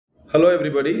Hello,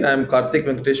 everybody. I'm Karthik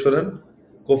Venkateswaran,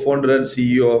 co-founder and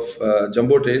CEO of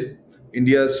Jumbotail,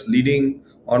 India's leading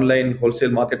online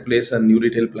wholesale marketplace and new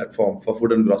retail platform for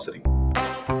food and grocery.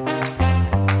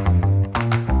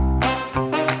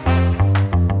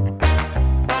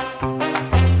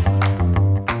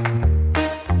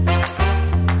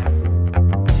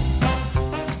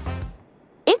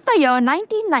 In the year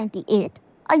 1998,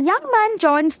 a young man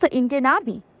joins the Indian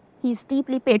Army. He's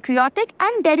deeply patriotic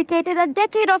and dedicated a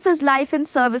decade of his life in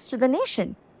service to the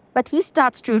nation. But he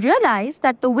starts to realize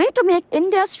that the way to make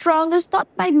India strong is not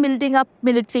by building up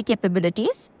military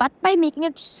capabilities, but by making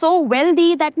it so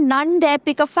wealthy that none dare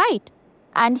pick a fight.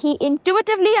 And he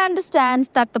intuitively understands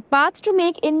that the path to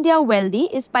make India wealthy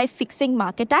is by fixing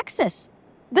market access.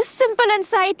 This simple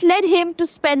insight led him to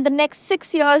spend the next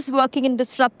 6 years working in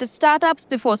disruptive startups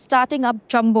before starting up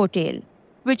Jumbotail,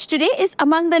 which today is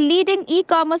among the leading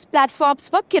e-commerce platforms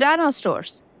for Kirana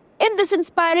stores. In this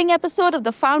inspiring episode of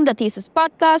the Founder Thesis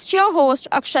podcast, your host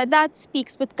Akshay Dutt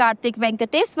speaks with Karthik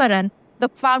Venkateswaran, the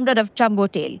founder of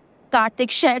Jumbotail. Karthik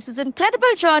shares his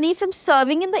incredible journey from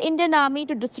serving in the Indian Army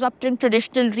to disrupting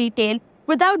traditional retail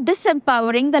without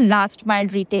disempowering the last mile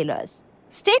retailers.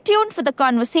 Stay tuned for the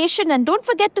conversation and don't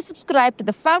forget to subscribe to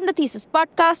the Founder Thesis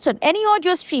podcast on any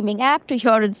audio streaming app to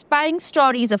hear inspiring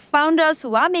stories of founders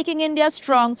who are making India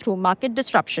strong through market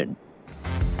disruption.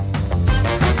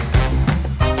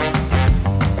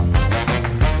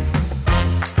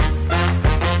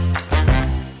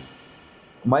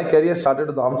 My career started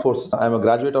with the armed forces. I'm a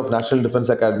graduate of National Defense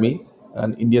Academy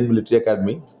and Indian Military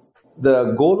Academy.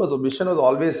 The goal was, the mission was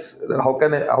always that how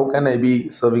can I be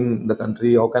serving the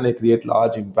country? How can I create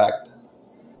large impact?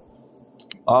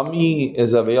 Army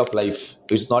is a way of life.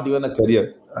 It's not even a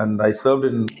career. And I served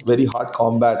in very hard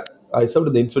combat. I served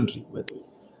in the infantry, by the way.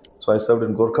 So I served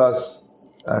in Gorkhas,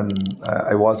 and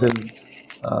I was in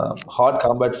hard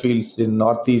combat fields in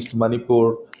Northeast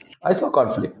Manipur. I saw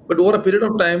conflict. But over a period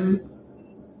of time,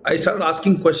 I started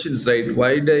asking questions, right?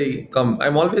 Why did I come?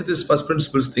 I'm always this first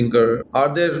principles thinker.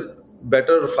 Are there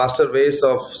better, faster ways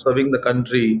of serving the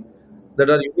country that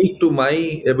are unique to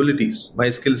my abilities, my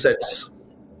skill sets?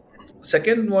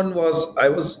 Second one was I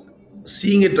was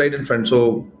seeing it right in front.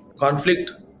 So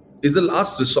conflict is the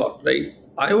last resort, right?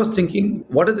 I was thinking,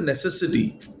 what is the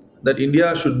necessity that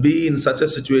India should be in such a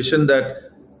situation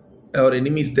that our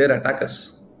enemies dare attack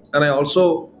us? And I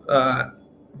also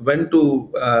went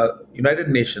to United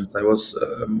Nations. I was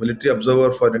a military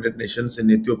observer for United Nations in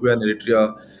Ethiopia and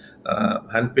Eritrea,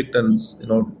 handpicked and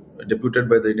deputed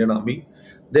by the Indian Army.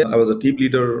 There, I was a team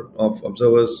leader of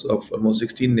observers of almost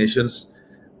 16 nations,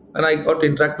 and I got to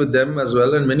interact with them as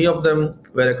well. And many of them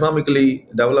were economically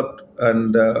developed,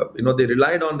 and they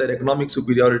relied on their economic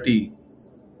superiority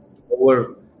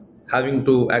over having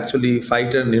to actually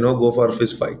fight and go for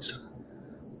fist fights.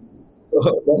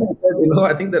 So then I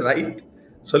said, I think the right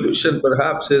solution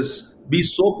perhaps is be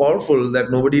so powerful that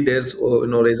nobody dares,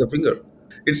 raise a finger.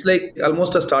 It's like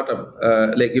almost a startup.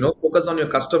 Focus on your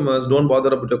customers, don't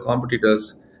bother about your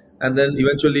competitors, and then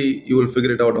eventually you will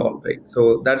figure it out all, right?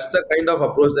 So that's the kind of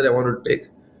approach that I wanted to take.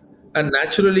 And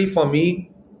naturally, for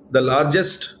me, the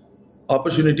largest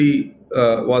opportunity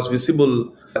was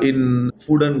visible in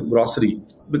food and grocery,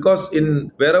 because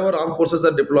in wherever armed forces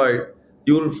are deployed,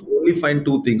 you will only find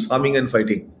two things: farming and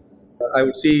fighting. I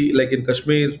would see, like in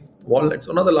Kashmir, walnuts,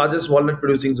 one of the largest walnut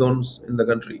producing zones in the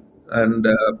country, and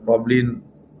probably in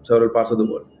several parts of the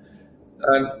world.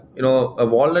 And a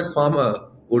walnut farmer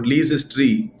would lease his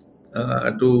tree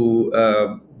to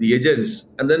the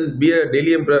agents, and then be a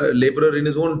daily laborer in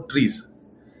his own trees,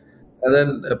 and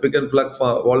then pick and pluck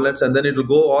for walnuts, and then it will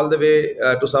go all the way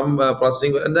to some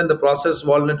processing, and then the processed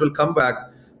walnut will come back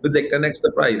with like 10x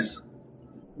the price.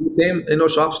 Same,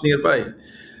 shops nearby.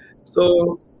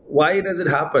 So why does it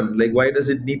happen? Like, why does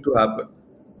it need to happen?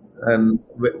 And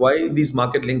why these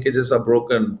market linkages are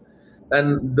broken?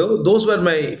 And those were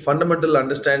my fundamental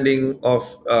understanding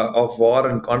of war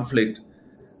and conflict.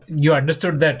 You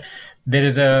understood that there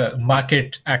is a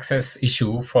market access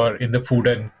issue for in the food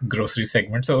and grocery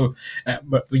segment. So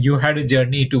but you had a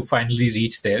journey to finally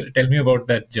reach there. Tell me about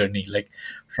that journey.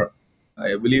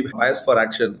 I believe bias for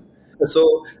action.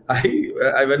 So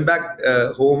I went back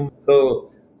home. So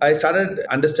I started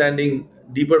understanding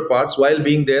deeper parts while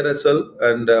being there as well,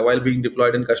 and while being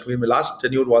deployed in Kashmir. My last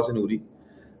tenure was in Uri.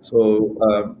 So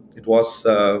it was,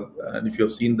 and if you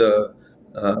have seen the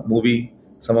movie,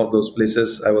 some of those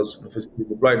places I was physically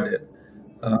deployed there.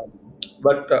 Uh,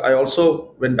 but I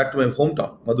also went back to my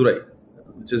hometown, Madurai,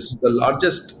 which is the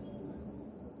largest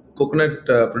coconut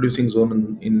producing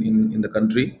zone in the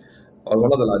country, or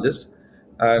one of the largest.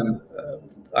 And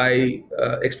I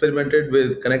experimented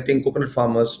with connecting coconut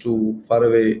farmers to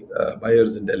faraway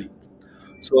buyers in Delhi.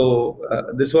 So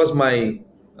this was my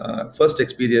first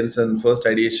experience and first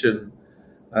ideation,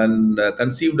 and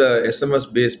conceived a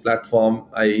SMS-based platform.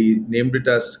 I named it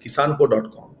as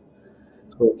Kisanco.com.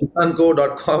 So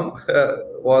Kisanco.com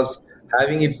was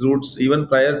having its roots even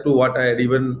prior to what I had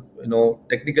even,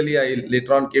 technically I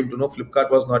later on came to know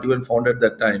Flipkart was not even founded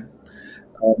that time.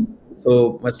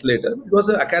 So much later. It was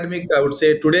an academic, I would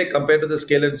say, today compared to the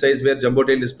scale and size where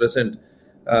Jumbotail is present,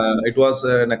 it was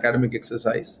an academic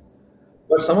exercise.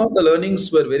 But some of the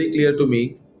learnings were very clear to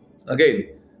me.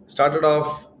 Again, started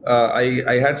off,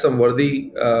 I had some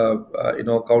worthy,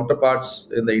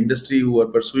 counterparts in the industry who were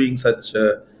pursuing such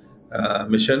a,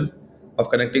 mission of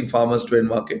connecting farmers to end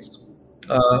markets.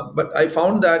 But I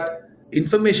found that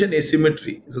information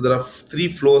asymmetry. So there are three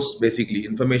flows basically: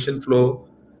 information flow,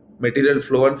 material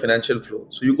flow, and financial flow.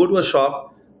 So you go to a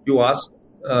shop, you ask,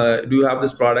 "Do you have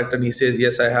this product?" And he says,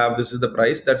 "Yes, I have. This is the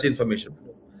price." That's information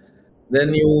flow.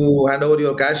 Then you hand over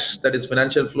your cash, that is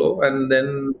financial flow, and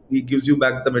then he gives you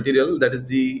back the material, that is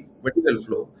the material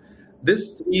flow.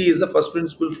 This three is the first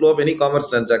principle flow of any commerce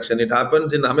transaction. It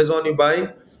happens in Amazon. You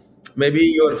buy, maybe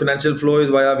your financial flow is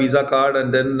via Visa card,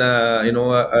 and then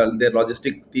their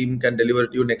logistic team can deliver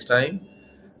it to you next time.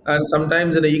 And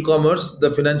sometimes in e-commerce, the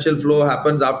financial flow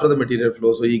happens after the material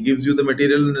flow. So he gives you the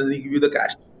material and then he gives you the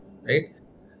cash, right?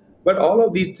 But all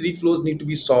of these three flows need to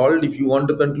be solved if you want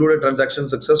to conclude a transaction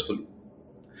successfully.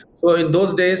 So in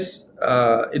those days,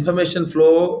 information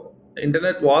flow,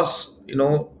 internet was,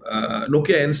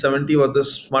 Nokia N70 was the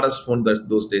smartest phone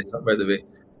those days, by the way.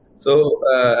 So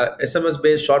SMS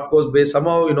based, short post based,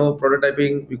 somehow,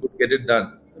 prototyping, we could get it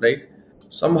done, right?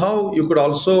 Somehow you could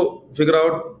also figure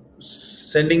out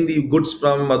sending the goods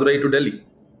from Madurai to Delhi.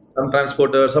 Some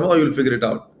transporter, somehow you'll figure it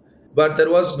out. But there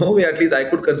was no way, at least I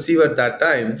could conceive at that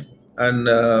time, and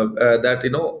that,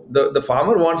 the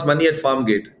farmer wants money at farm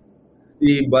gate.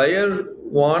 The buyer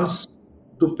wants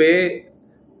to pay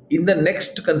in the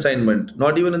next consignment,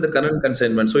 not even in the current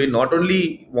consignment. So he not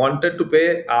only wanted to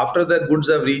pay after the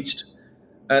goods have reached,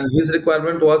 and his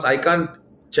requirement was, I can't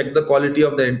check the quality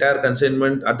of the entire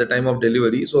consignment at the time of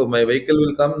delivery. So my vehicle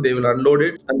will come, they will unload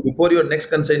it, and before your next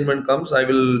consignment comes, I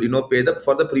will, pay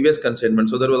for the previous consignment.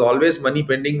 So there was always money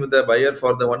pending with the buyer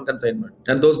for the one consignment.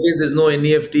 And those days there's no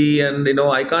NEFT, and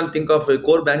I can't think of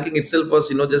core banking itself was,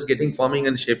 just getting forming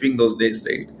and shaping those days,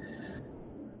 right?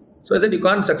 So I said, you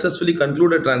can't successfully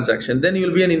conclude a transaction. Then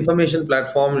you'll be an information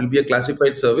platform, will be a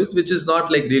classified service, which is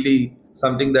not like really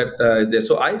something that is there.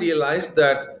 So I realized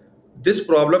that this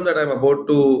problem that I'm about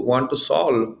to want to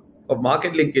solve of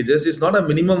market linkages is not a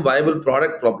minimum viable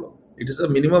product problem. It is a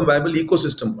minimum viable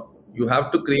ecosystem problem. You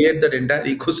have to create that entire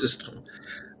ecosystem.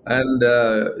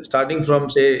 And starting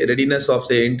from, say, readiness of,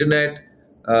 say, internet,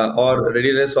 or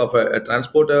readiness of a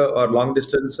transporter or long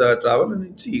distance travel.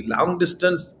 And see, long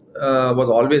distance was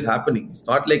always happening. It's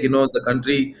not like, the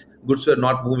country goods were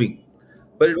not moving,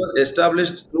 but it was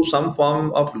established through some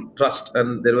form of trust.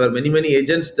 And there were many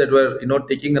agents that were,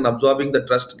 taking and absorbing the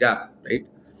trust gap, right?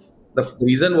 The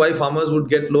reason why farmers would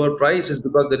get lower price is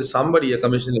because there is somebody, a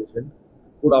commission agent,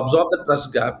 would absorb the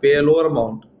trust gap, pay a lower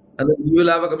amount, and then you will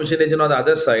have a commission agent on the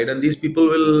other side, and these people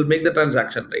will make the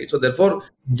transaction, right? So therefore,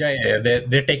 Yeah.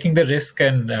 They're taking the risk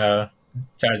and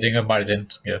charging a margin.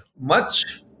 Yeah.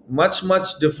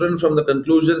 much different from the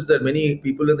conclusions that many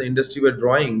people in the industry were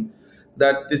drawing,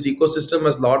 that this ecosystem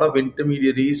has a lot of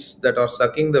intermediaries that are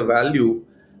sucking the value.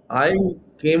 I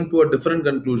came to a different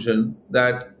conclusion,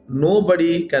 that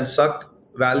nobody can suck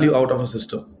value out of a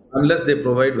system unless they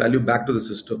provide value back to the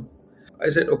system. I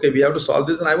said, okay, we have to solve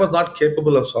this, and I was not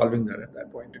capable of solving that at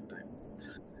that point in time.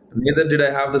 Neither did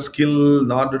I have the skill,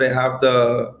 nor did I have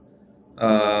the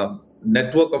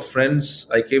network of friends.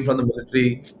 I came from the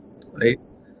military, right?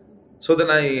 So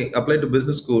then I applied to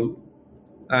business school,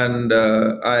 and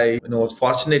I, was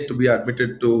fortunate to be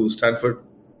admitted to Stanford,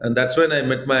 and that's when I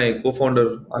met my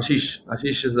co-founder Ashish.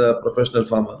 Ashish is a professional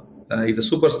farmer. He's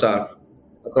a superstar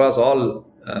across all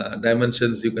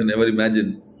dimensions you can ever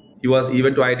imagine. He went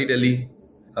to IIT Delhi,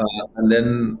 and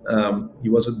then he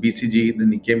was with BCG.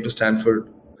 Then he came to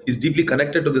Stanford. He's deeply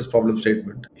connected to this problem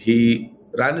statement. He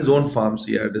ran his own farms.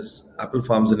 He had his apple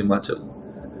farms in Himachal.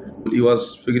 He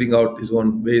was figuring out his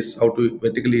own ways how to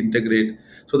vertically integrate.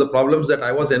 So the problems that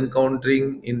I was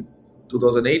encountering in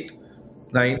 2008,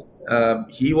 9,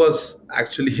 he was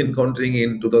actually encountering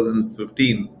in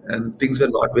 2015, and things were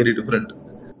not very different.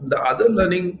 The other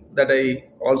learning that I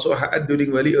also had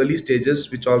during very early stages,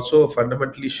 which also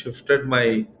fundamentally shifted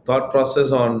my thought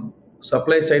process on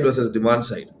supply side versus demand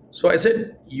side. So I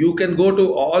said, you can go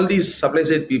to all these supply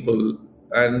side people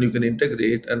and you can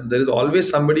integrate, and there is always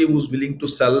somebody who's willing to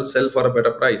sell for a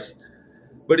better price.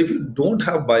 But if you don't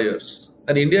have buyers,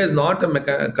 and India is not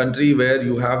a country where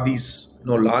you have these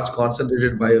large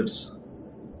concentrated buyers.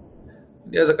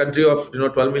 India is a country of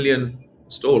 12 million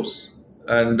stores,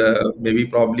 and maybe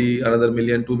probably another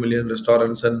million, 2 million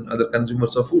restaurants and other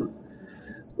consumers of food.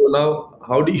 So now,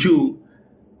 how do you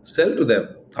sell to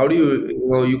them? How do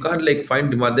you can't like find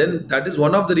demand? Then that is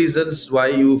one of the reasons why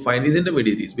you find these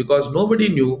intermediaries, because nobody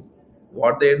knew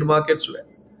what the end markets were.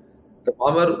 The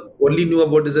farmer only knew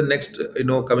about is the next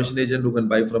commission agent who can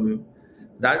buy from him.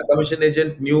 That commission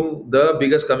agent knew the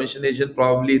biggest commission agent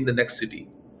probably in the next city,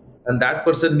 and that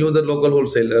person knew the local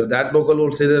wholesaler. That local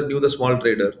wholesaler knew the small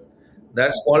trader.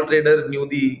 That small trader knew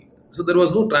the. So there was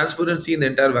no transparency in the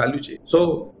entire value chain.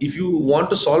 So if you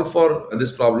want to solve for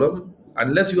this problem,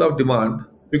 unless you have demand,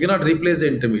 you cannot replace the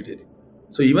intermediary.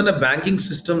 So even a banking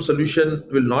system solution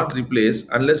will not replace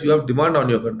unless you have demand on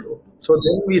your control. So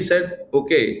then we said,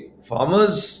 okay,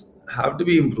 farmers have to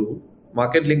be improved.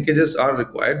 Market linkages are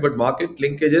required, but market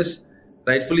linkages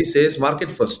rightfully says market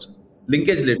first,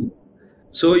 linkage later.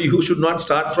 So you should not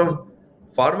start from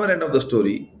farmer end of the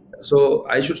story. So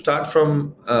I should start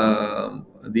from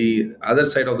the other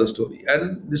side of the story.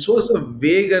 And this was a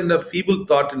vague and a feeble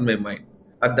thought in my mind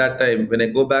at that time when I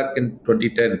go back in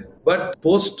 2010. But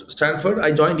post Stanford,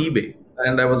 I joined eBay.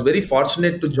 And I was very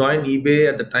fortunate to join eBay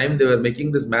at the time they were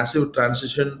making this massive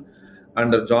transition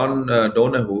under John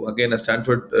Donahue, again a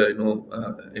Stanford,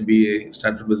 MBA,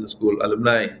 Stanford Business School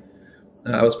alumni.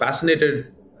 I was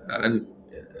fascinated, and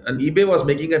eBay was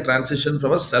making a transition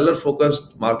from a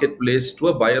seller-focused marketplace to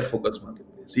a buyer-focused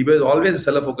marketplace. eBay is always a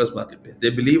seller-focused marketplace. They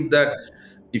believe that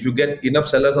if you get enough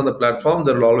sellers on the platform,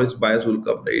 there will always buyers will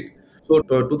come, right? So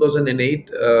 2008,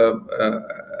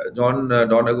 John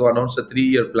Donegal announced a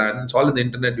 3-year plan. It's all in the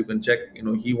internet. You can check.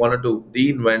 He wanted to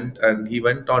reinvent, and he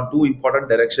went on two important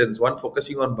directions. One,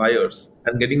 focusing on buyers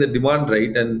and getting the demand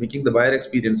right and making the buyer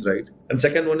experience right. And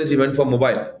second one is he went for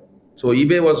mobile. So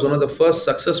eBay was one of the first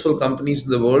successful companies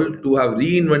in the world to have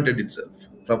reinvented itself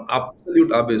from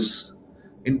absolute abyss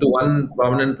into one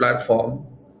prominent platform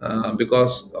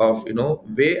because of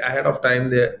way ahead of time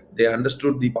they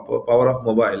understood the power of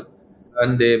mobile,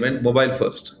 and they went mobile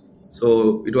first.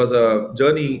 So it was a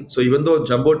journey. So even though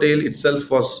Jumbotail itself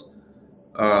was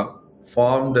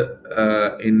formed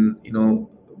in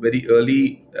very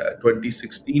early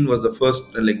 2016 was the first,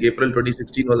 like April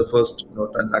 2016 was the first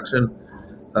transaction,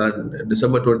 and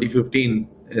December 2015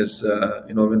 is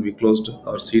when we closed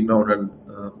our seed round and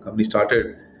company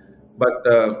started. But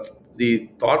the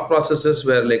thought processes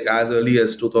were like as early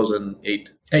as 2008.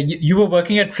 You were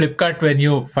working at Flipkart when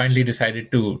you finally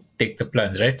decided to take the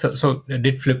plunge, right? So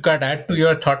did Flipkart add to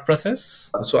your thought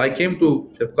process? So I came to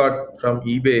Flipkart from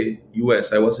eBay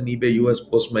US. I was in eBay US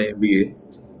post my MBA.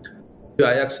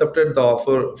 I accepted the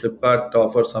offer, Flipkart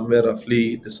offer, somewhere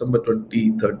roughly December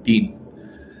 2013.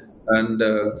 And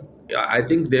I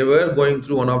think they were going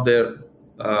through one of their,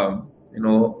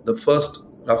 the first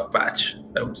rough patch,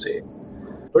 I would say.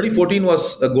 2014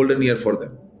 was a golden year for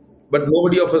them, but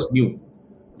nobody of us knew,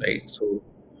 right? So,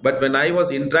 but when I was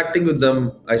interacting with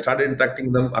them, I started interacting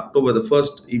with them October. The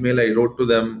first email I wrote to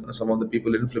them, some of the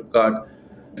people in Flipkart,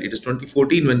 it is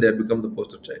 2014 when they had become the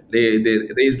poster child. They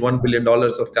raised $1 billion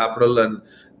of capital and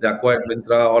they acquired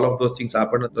Myntra. All of those things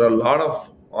happened. There are a lot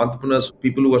of entrepreneurs,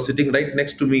 people who are sitting right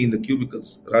next to me in the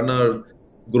cubicles. Runner,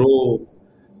 Grow,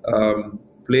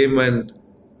 Playment,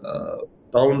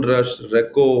 Pound Rush,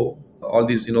 Reco, all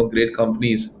these great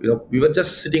companies. We were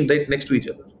just sitting right next to each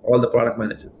other, all the product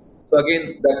managers. So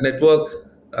again, that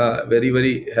network very,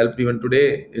 very helped even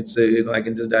today. It's I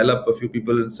can just dial up a few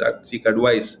people and seek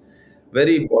advice.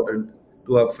 Very important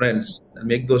to have friends and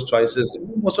make those choices.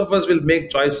 Most of us will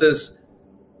make choices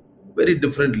very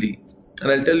differently.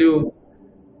 And I'll tell you,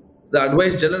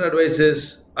 the general advice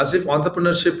is, as if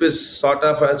entrepreneurship is sort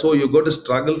of as you're going to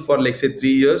struggle for like say 3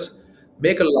 years,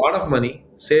 make a lot of money,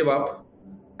 save up.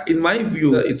 In my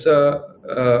view, it's a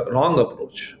wrong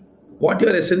approach. What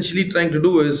you're essentially trying to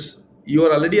do is you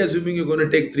are already assuming you're going to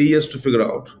take 3 years to figure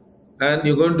out, and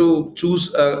you're going to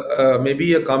choose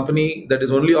maybe a company that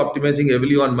is only optimizing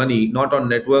heavily on money, not on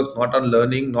networks, not on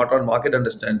learning, not on market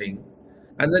understanding.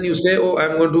 And then you say, oh,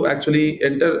 I'm going to actually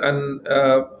enter and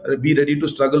be ready to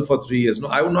struggle for 3 years. No,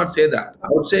 I would not say that. I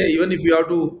would say even if you have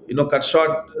to, cut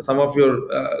short some of your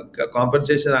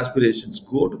compensation aspirations,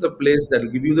 go to the place that will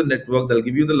give you the network, that will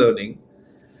give you the learning,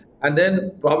 and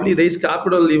then probably raise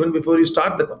capital even before you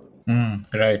start the company.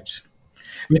 Right.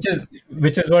 Which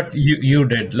is what you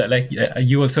did. Like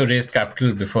you also raised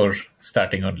capital before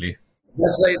starting only.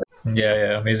 That's right. Yeah,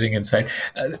 yeah, amazing insight.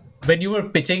 When you were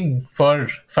pitching for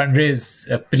fundraise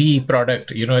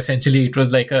pre-product, essentially it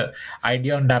was like a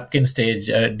idea on napkin stage.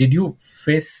 Did you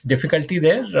face difficulty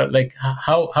there? Like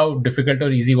how difficult or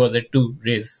easy was it to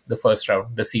raise the first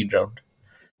round, the seed round?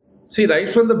 See, right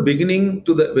from the beginning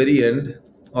to the very end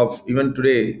of even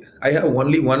today, I have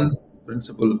only one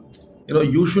principle.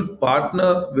 You should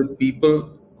partner with people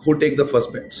who take the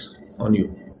first bets on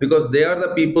you, because they are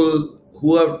the people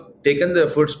who have taken the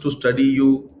efforts to study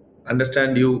you,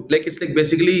 understand you. Like, it's like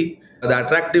basically the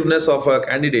attractiveness of a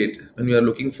candidate when you are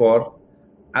looking for.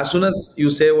 As soon as you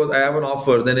say, "Well, I have an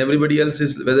offer," then everybody else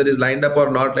is, whether is lined up or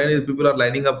not lined, people are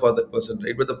lining up for that person,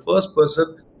 right? But the first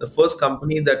person, the first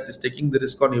company that is taking the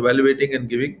risk on evaluating and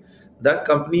giving, that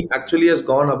company actually has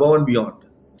gone above and beyond.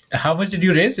 How much did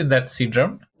you raise in that seed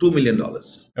round? $2 million.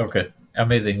 Okay,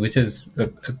 amazing, which is a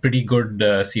pretty good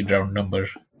seed round number.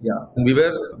 Yeah, and we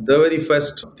were the very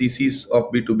first thesis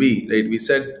of B2B, right? We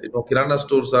said, Kirana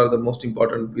stores are the most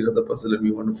important piece of the puzzle, and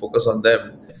we want to focus on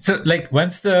them. So, like,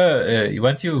 once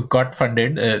you got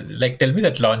funded, like, tell me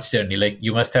that launch journey. Like,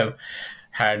 you must have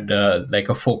had like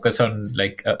a focus on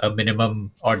like a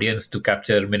minimum audience to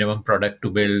capture, minimum product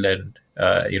to build, and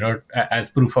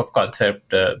as proof of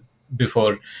concept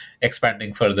before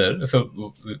expanding further.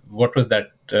 So, what was that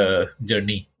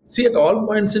journey? See, at all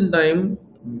points in time,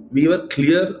 we were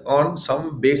clear on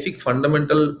some basic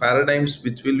fundamental paradigms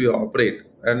which will we operate.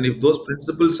 And if those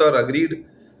principles are agreed,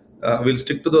 we'll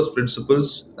stick to those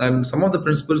principles. And some of the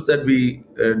principles that we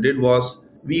did was,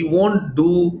 we won't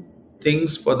do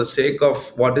things for the sake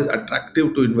of what is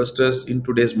attractive to investors in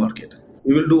today's market.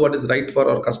 We will do what is right for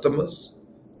our customers,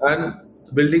 and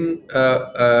building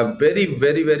a very,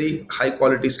 very, very high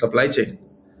quality supply chain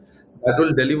that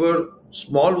will deliver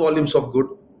small volumes of good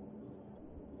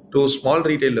to small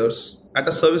retailers at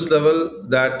a service level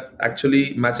that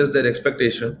actually matches their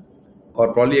expectation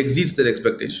or probably exceeds their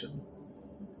expectation,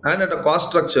 and at a cost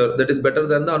structure that is better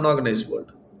than the unorganized world.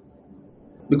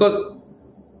 Because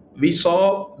we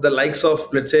saw the likes of,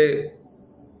 let's say,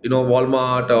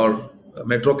 Walmart or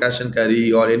Metro Cash and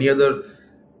Carry or any other,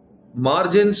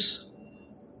 margins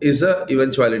is a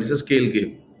eventuality, it's a scale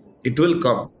game. It will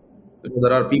come.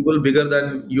 There are people bigger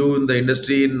than you in the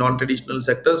industry in non-traditional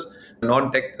sectors,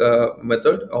 non-tech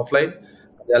method, offline.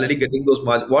 They're already getting those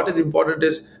margins. What is important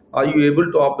is, are you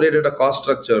able to operate at a cost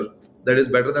structure that is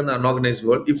better than the unorganized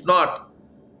world? If not,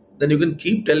 then you can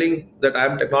keep telling that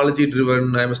I'm technology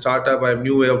driven, I'm a startup, I'm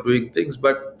new way of doing things,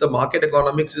 but the market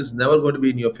economics is never going to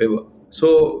be in your favor.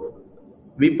 So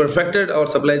we perfected our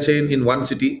supply chain in one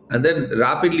city and then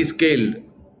rapidly scaled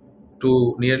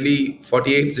to nearly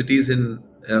 48 cities in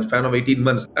a span of 18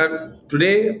 months. And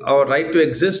today, our right to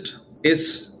exist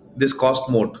is this cost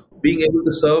mode, being able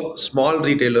to serve small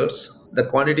retailers the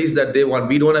quantities that they want.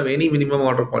 We don't have any minimum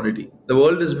order quantity. The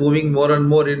world is moving more and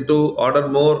more into order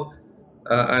more,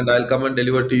 and I'll come and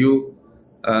deliver to you.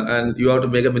 And you have to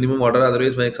make a minimum order,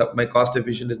 otherwise, my cost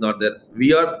efficient is not there.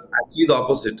 We are actually the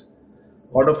opposite: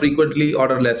 order frequently,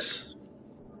 order less.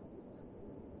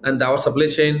 And our supply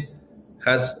chain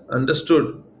has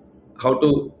understood how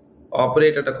to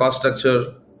operate at a cost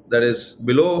structure that is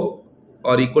below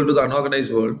or equal to the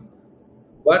unorganized world,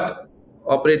 but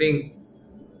operating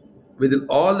within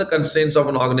all the constraints of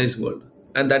an organized world.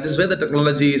 And that is where the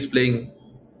technology is playing,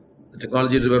 the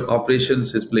technology driven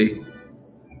operations is playing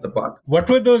the part. What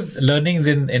were those learnings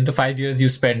in the 5 years you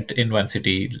spent in one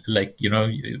city? Like,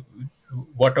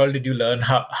 what all did you learn?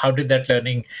 How did that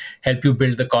learning help you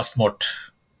build the cost moat?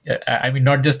 I mean,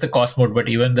 not just the cost moat, but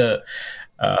even the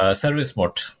service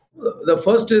moat. The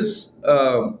first is,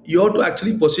 you have to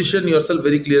actually position yourself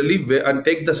very clearly and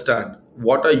take the stand.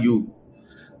 What are you?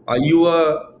 Are you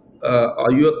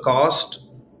a cost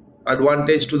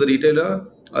advantage to the retailer,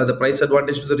 the price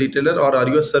advantage to the retailer, or are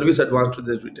you a service advantage to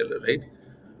the retailer? Right.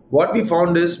 What we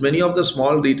found is, many of the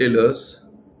small retailers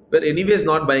were anyways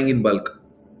not buying in bulk.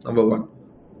 Number one,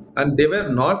 and they were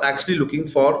not actually looking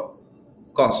for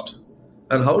cost.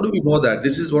 And how do we know that?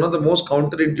 This is one of the most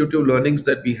counterintuitive learnings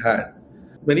that we had.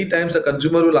 Many times a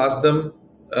consumer will ask them,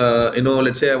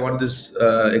 let's say I want this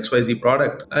XYZ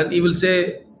product, and he will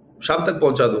say, Sham tak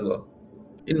pahuncha dunga.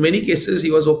 In many cases, he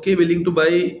was okay, willing to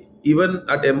buy even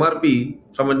at MRP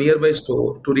from a nearby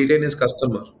store to retain his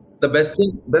customer. The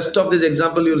best of this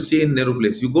example you will see in Nehru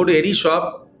Place. You go to any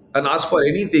shop and ask for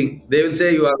anything, they will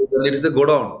say it is the go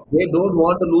down. They don't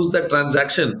want to lose that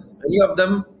transaction. Many of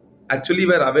them actually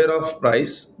were aware of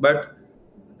price, but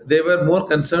they were more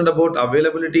concerned about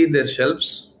availability in their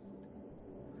shelves.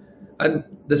 And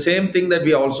the same thing that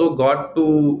we also got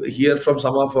to hear from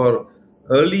some of our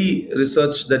early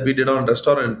research that we did on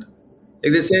restaurant.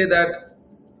 Like, they say that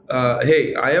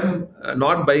hey, I am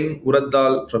not buying urad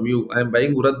dal from you. I am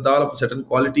buying urad dal of a certain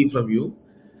quality from you,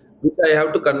 which I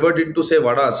have to convert into, say,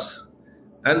 vadas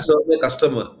and serve the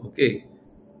customer. Okay.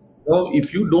 Now,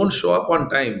 if you don't show up on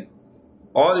time,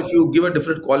 or if you give a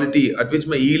different quality at which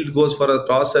my yield goes for a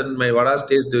toss and my vadas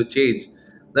taste they change,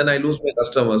 then I lose my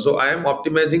customer. So I am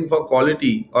optimizing for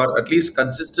quality or at least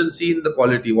consistency in the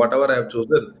quality, whatever I have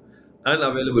chosen, and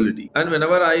availability. And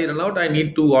whenever I run out, I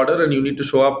need to order and you need to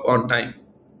show up on time.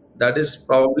 That is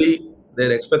probably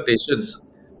their expectations.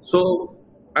 So,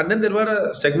 and then there were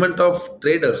a segment of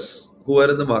traders who were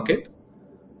in the market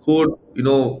who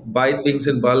would, buy things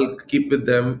in bulk, keep with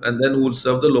them, and then who would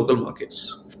serve the local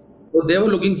markets. So they were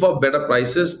looking for better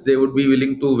prices. They would be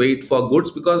willing to wait for goods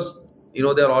because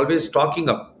they're always stocking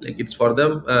up. Like it's for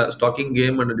them stocking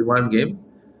game and a demand game.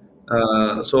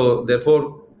 So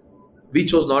therefore, we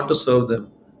chose not to serve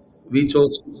them. We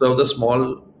chose to serve the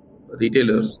small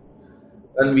retailers,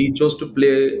 and we chose to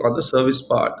play on the service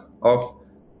part of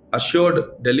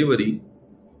assured delivery,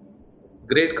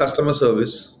 great customer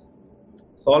service,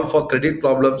 solve for credit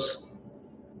problems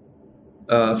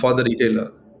for the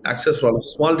retailer, access problems.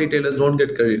 Small retailers don't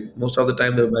get credit. Most of the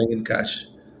time, they're buying in cash.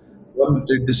 One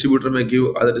distributor may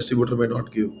give, other distributor may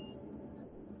not give.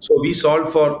 So we solved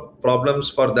for problems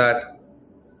for that,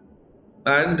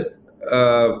 and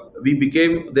we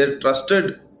became their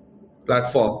trusted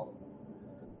platform.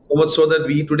 So much so that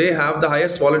we today have the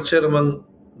highest wallet share among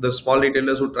the small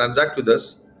retailers who transact with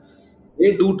us.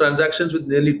 They do transactions with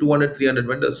nearly 200, 300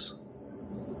 vendors,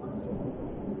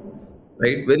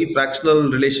 right? Very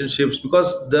fractional relationships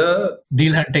because the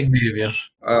Deal hunting behavior.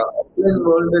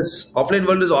 offline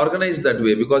world is organized that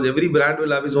way because every brand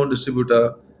will have its own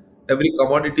distributor, every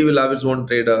commodity will have its own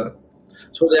trader.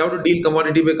 So they have to deal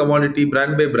commodity by commodity,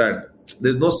 brand by brand.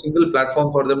 There's no single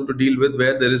platform for them to deal with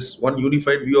where there is one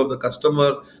unified view of the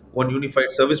customer, one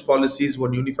unified service policies,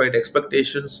 one unified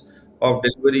expectations of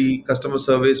delivery, customer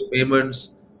service,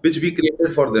 payments, which we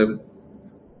created for them,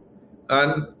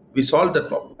 and we solved that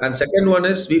problem. And second one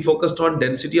is we focused on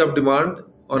density of demand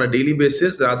on a daily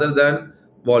basis rather than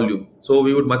volume. So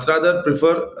we would much rather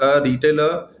prefer a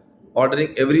retailer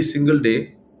ordering every single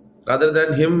day rather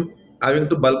than him having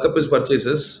to bulk up his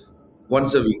purchases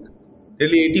once a week.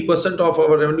 Nearly 80% of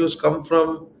our revenues come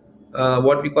from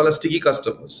what we call as sticky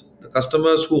customers. The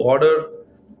customers who order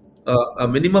a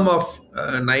minimum of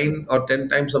 9 or 10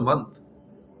 times a month.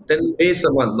 10 days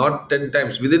a month, not 10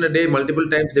 times. Within a day, multiple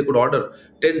times they could order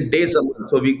 10 days a month.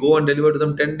 So we go and deliver to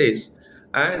them 10 days.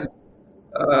 And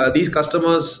these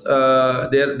customers,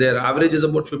 their average is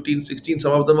about 15, 16.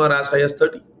 Some of them are as high as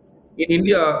 30. In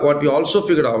India, what we also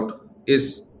figured out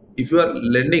is if you are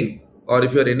lending or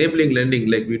if you are enabling lending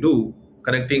like we do,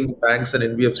 connecting banks and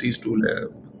NBFCs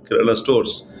to Kirana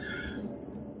stores,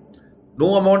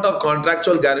 no amount of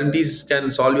contractual guarantees can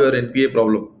solve your NPA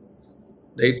problem.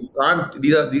 Right? You can't.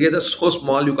 These guys are so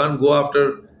small. You can't go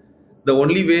after. The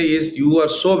only way is you are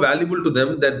so valuable to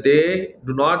them that they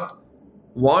do not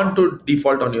want to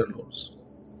default on your loans.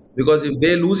 Because if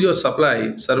they lose your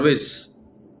supply service,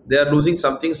 they are losing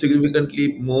something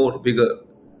significantly more bigger.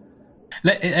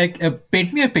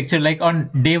 Paint me a picture. Like on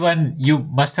day one, you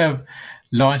must have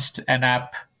launched an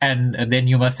app, and then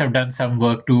you must have done some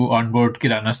work to onboard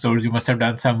Kirana stores. You must have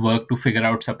done some work to figure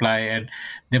out supply, and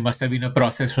there must have been a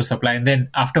process for supply. And then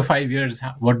after 5 years,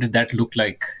 what did that look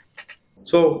like?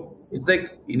 So it's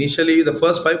like initially the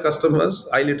first five customers,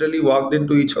 I literally walked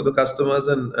into each of the customers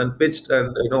and pitched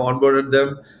and onboarded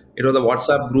them. The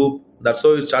WhatsApp group. That's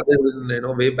how it started.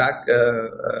 Way back.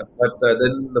 But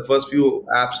then the first few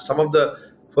apps, some of the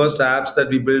first apps that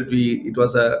we built, it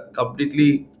was a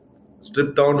completely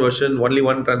stripped down version, only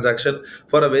one transaction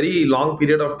for a very long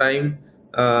period of time.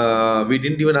 We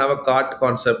didn't even have a cart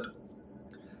concept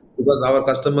because our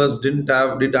customers didn't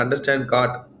understand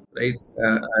cart, right?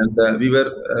 And we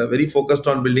were very focused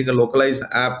on building a localized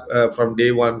app from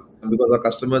day one because our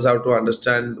customers have to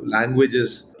understand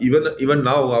languages. Even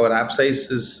now our app size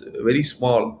is very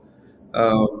small,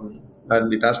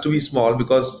 and it has to be small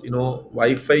because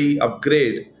Wi-Fi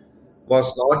upgrade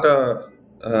was not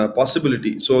a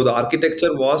possibility. So the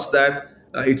architecture was that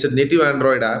it's a native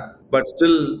Android app, but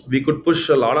still we could push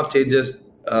a lot of changes.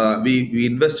 We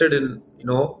invested in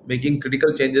making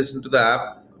critical changes into the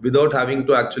app without having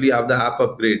to actually have the app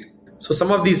upgrade. So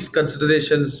some of these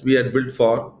considerations we had built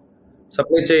for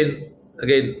supply chain.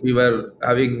 Again, we were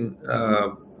having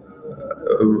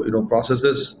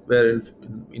processes where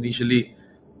initially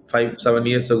 5-7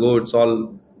 years ago it's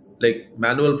all like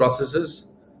manual processes,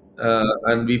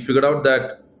 and we figured out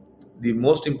that the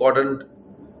most important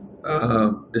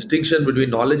distinction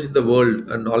between knowledge in the world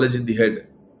and knowledge in the head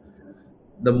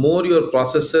the more your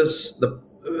processes, the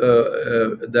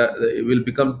will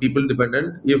become people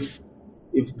dependent. If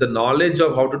the knowledge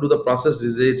of how to do the process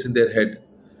resides in their head,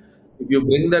 if you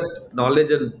bring that knowledge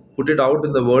and put it out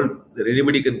in the world, then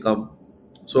anybody can come.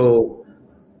 So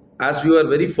as we were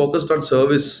very focused on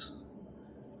service,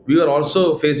 we were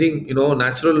also facing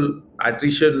natural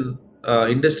attrition,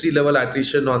 industry level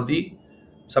attrition on the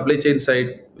supply chain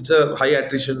side. It's a high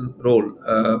attrition role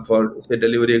for say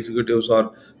delivery executives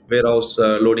or warehouse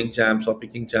loading champs or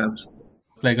picking champs.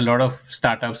 Like a lot of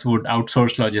startups would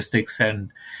outsource logistics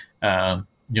and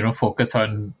focus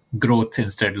on growth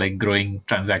instead, like growing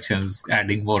transactions,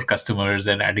 adding more customers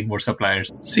and adding more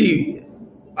suppliers. See,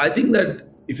 I think that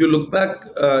if you look back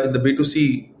in the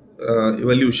B2C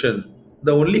evolution,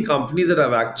 the only companies that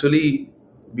have actually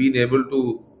been able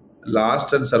to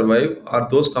last and survive are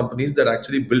those companies that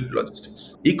actually built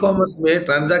logistics. E-commerce may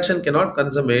transaction cannot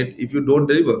consummate if you don't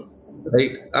deliver,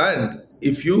 right? And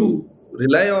if you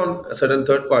rely on a certain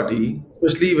third party,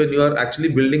 especially when you are actually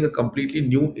building a completely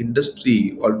new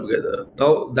industry altogether,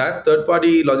 now that third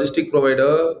party logistic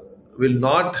provider will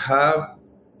not have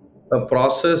a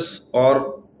process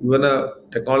or even a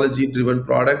technology driven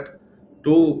product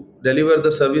to deliver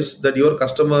the service that your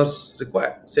customers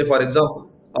require. Say, for example,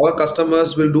 our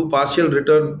customers will do partial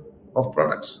return of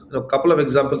products. A couple of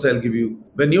examples I'll give you.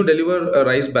 When you deliver a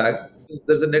rice bag,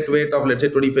 there's a net weight of let's say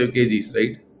 25 kgs,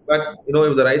 right? But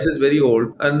if the rice is very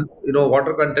old and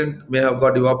water content may have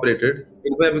got evaporated,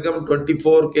 it may become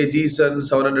 24 kgs and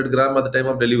 700 gram at the time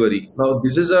of delivery. Now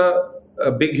this is a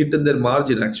big hit in their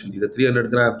margin actually, the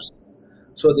 300 grams.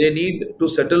 So they need to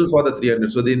settle for the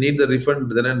 300. So they need the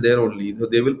refund then and there only. So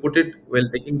they will put it while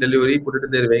taking delivery, put it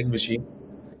in their weighing machine,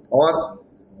 or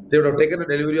they would have taken a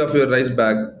delivery of your rice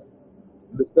bag,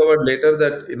 discovered later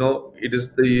that it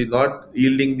is the not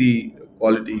yielding the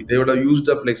quality. They would have used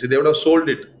up, like say they would have sold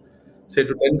it, say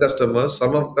to 10 customers.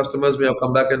 Some of customers may have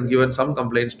come back and given some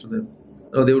complaints to them.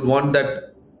 They would want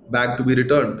that bag to be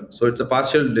returned. So it's a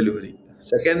partial delivery.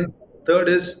 Second, third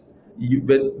is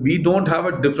when we don't have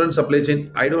a different supply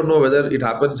chain. I don't know whether it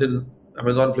happens in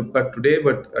Amazon, Flipkart today,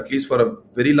 but at least for a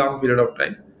very long period of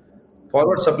time,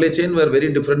 forward supply chain were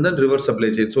very different than reverse supply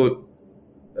chain. So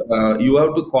you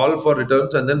have to call for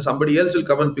returns and then somebody else will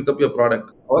come and pick up your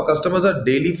product. Our customers are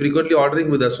daily frequently ordering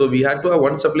with us. So we had to have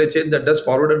one supply chain that does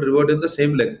forward and revert in the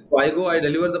same leg. So I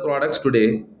deliver the products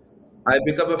today, I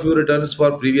pick up a few returns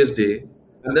for previous day,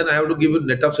 and then I have to give a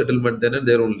net of settlement then and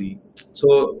there only.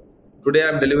 So today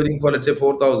I'm delivering for let's say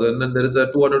 4,000 and there is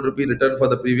a 200 rupee return for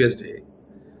the previous day.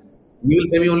 You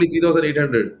will pay me only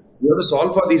 3,800. You have to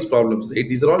solve for these problems, right?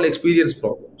 These are all experience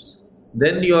problems.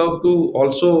 Then you have to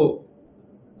also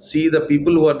see the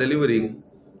people who are delivering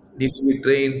needs to be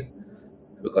trained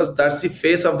because that's the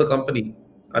face of the company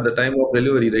at the time of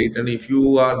delivery, right? And if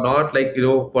you are not like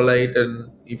polite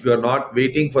and if you are not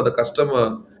waiting for the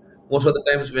customer, most of the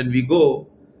times when we go,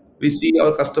 we see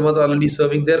our customers are already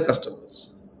serving their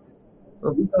customers. No,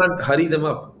 we can't hurry them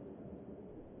up.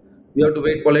 We have to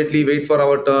wait politely, wait for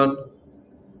our turn.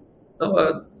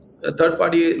 Now, a third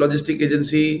party logistic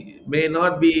agency may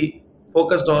not be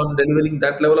focused on delivering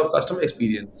that level of customer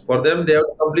experience. For them, they have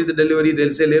to complete the delivery.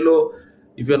 They'll say, Lelo,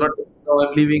 if you're not now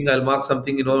I'm leaving, I'll mark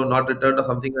something, not returned or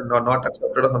something and not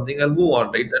accepted or something, I'll move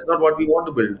on, right? That's not what we want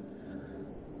to build.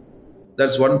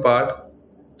 That's one part.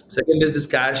 Second is this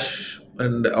cash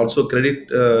and also credit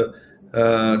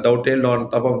dovetailed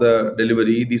on top of the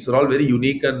delivery. These are all very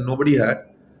unique and nobody had.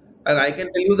 And I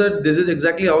can tell you that this is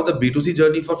exactly how the B2C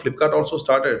journey for Flipkart also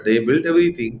started. They built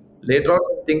everything. Later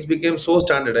on, things became so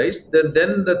standardized. Then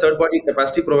the third party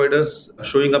capacity providers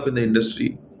showing up in the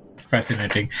industry.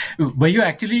 Fascinating. Were you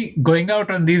actually going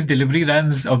out on these delivery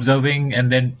runs, observing,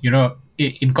 and then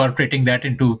incorporating that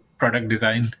into product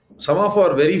design? Some of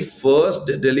our very first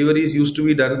deliveries used to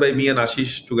be done by me and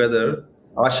Ashish together.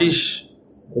 Ashish,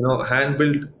 hand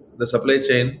built the supply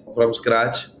chain from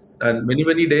scratch, and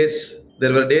many days.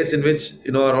 There were days in which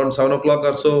around 7 o'clock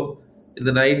or so in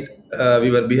the night we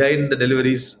were behind the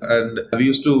deliveries, and we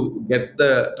used to get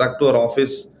the truck to our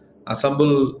office,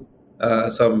 assemble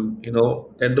some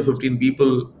 10 to 15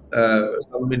 people,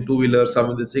 some in two-wheelers, some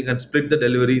in this thing, and split the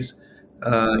deliveries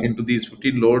into these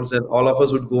 15 loads, and all of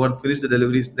us would go and finish the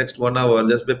deliveries next 1 hour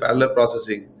just by parallel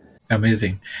processing.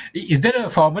 Amazing. Is there a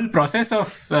formal process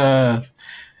of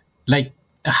like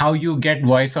how you get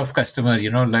voice of customer,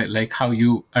 like how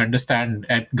you understand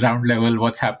at ground level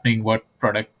what's happening, what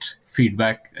product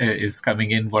feedback is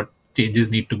coming in, what changes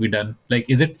need to be done? Like,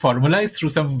 is it formalized through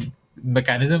some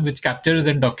mechanism which captures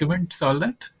and documents all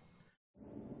that?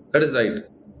 That is right.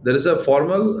 There is a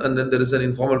formal and then there is an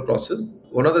informal process.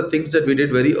 one of the things that we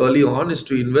did very early on is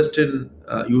to invest in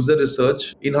user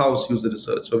research, in-house user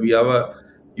research. So we have a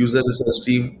user research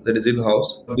team that is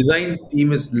in-house. Design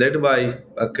team is led by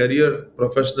a career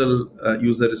professional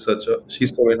user researcher.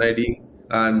 She's from NID,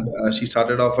 and she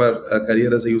started off her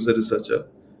career as a user researcher.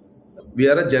 We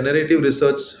are a generative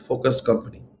research focused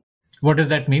company. What does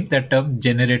that mean? That term,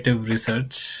 generative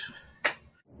research.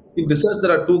 In research,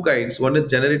 there are two kinds. One is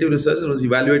generative research and one is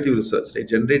evaluative research. Right?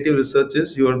 Generative research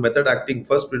is your method acting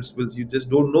first principles. You just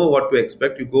don't know what to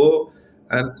expect. You go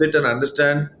and sit and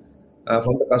understand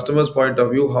from the customer's point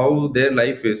of view how their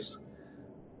life is.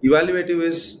 Evaluative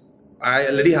is I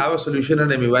already have a solution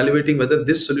and I'm evaluating whether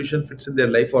this solution fits in their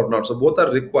life or not. So both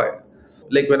are required.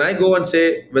 Like when I go and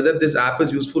say whether this app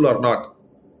is useful or not,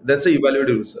 that's a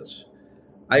evaluative research.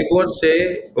 I go and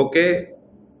say, okay,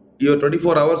 your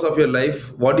 24 hours of your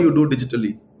life, what do you do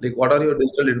digitally? Like, what are your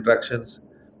digital interactions?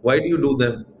 Why do you do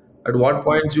them? At what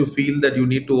points you feel that you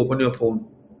need to open your phone?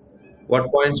 What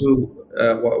points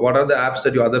what are the apps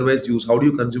that you otherwise use? How do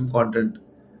you consume content?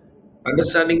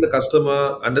 Understanding the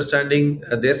customer, understanding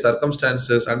their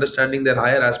circumstances, understanding their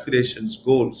higher aspirations,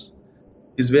 goals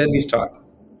is where we start.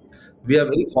 We have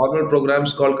very formal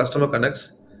programs called Customer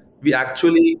Connects. We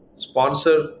actually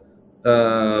sponsor,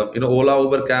 Ola,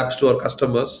 Uber cabs to our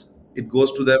customers. It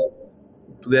goes to them,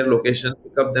 to their location,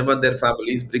 pick up them and their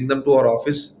families, bring them to our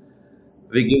office.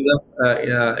 We give them,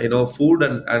 food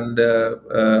and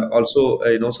also,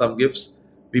 some gifts.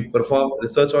 We perform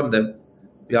research on them.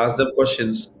 We ask them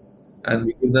questions, and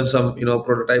we give them some,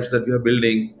 prototypes that we are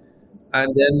building,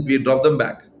 and then we drop them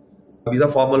back. These are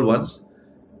formal ones.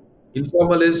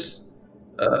 Informal is,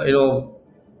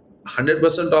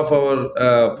 100% of our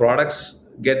products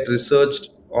get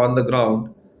researched on the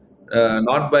ground,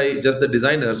 not by just the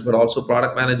designers, but also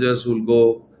product managers who will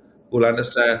go, who will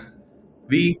understand.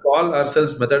 We call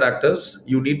ourselves method actors.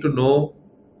 You need to know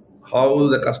how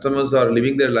the customers are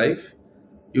living their life.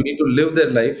 You need to live their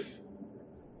life.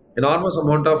 Enormous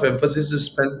amount of emphasis is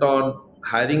spent on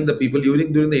hiring the people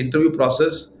during the interview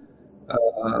process.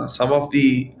 Some of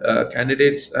the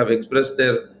candidates have expressed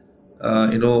their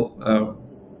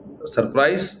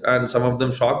surprise and some of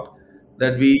them shocked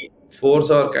that we force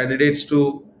our candidates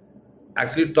to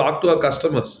actually talk to our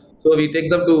customers. So we take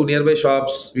them to nearby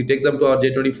shops, we take them to our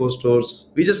J24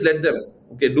 stores, we just let them,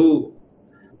 okay, do.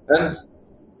 And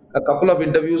a couple of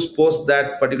interviews post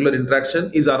that particular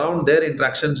interaction is around their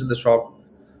interactions in the shop.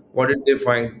 What did they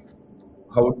find?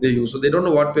 How would they use? So they don't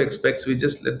know what to expect. So we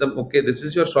just let them, okay, this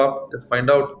is your shop, let's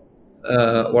find out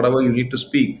whatever you need to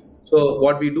speak. So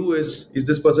what we do is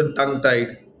this person tongue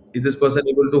tied? Is this person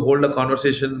able to hold a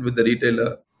conversation with the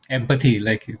retailer? Empathy,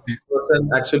 like Person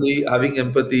actually having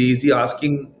empathy? Is he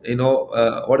asking,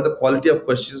 what are the quality of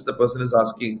questions the person is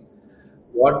asking?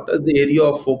 What is the area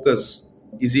of focus?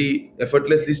 Is he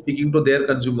effortlessly speaking to their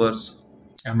consumers?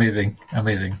 amazing,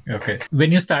 amazing. Okay.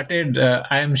 When you started,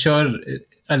 I am sure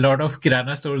a lot of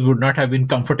Kirana stores would not have been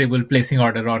comfortable placing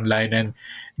order online, and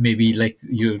maybe like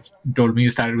you told me, you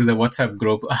started with a WhatsApp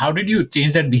group. How did you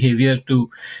change that behavior to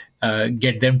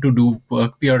get them to do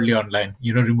work purely online?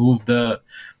 Remove the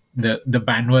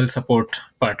manual support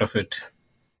part of it.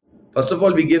 First of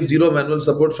all, we gave zero manual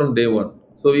support from day one.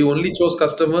 So we only chose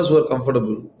customers who are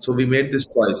comfortable. So we made this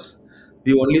choice.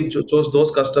 We only chose those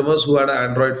customers who had an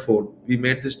Android phone. We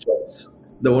made this choice.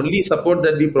 The only support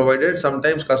that we provided,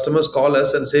 sometimes customers call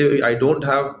us and say, I don't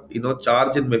have,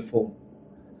 charge in my phone.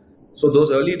 So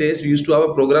those early days, we used to have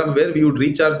a program where we would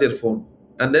recharge their phone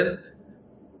and then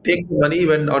take the money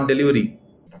when on delivery.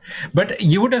 But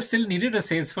you would have still needed a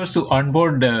sales force to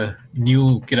onboard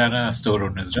new Kirana store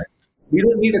owners, right? We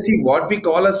don't need to see what we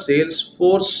call a sales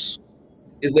force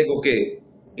is like, okay,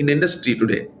 in industry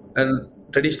today and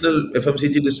traditional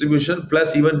FMCG distribution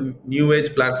plus even new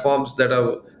age platforms that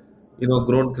have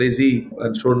grown crazy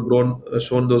and shown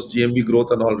those GMV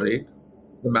growth and all, right.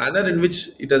 The manner in which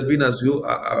it has been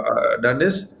done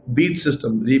is beat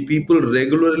system. The people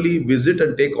regularly visit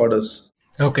and take orders.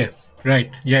 Okay.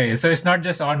 Right. Yeah, yeah. So it's not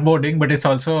just onboarding, but it's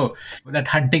also that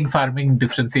hunting farming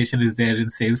differentiation is there in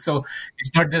sales. So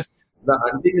it's not just. The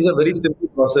hunting is a very simple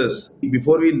process.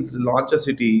 Before we launch a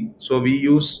city, so we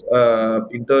use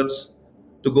interns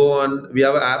to go on. We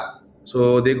have an app,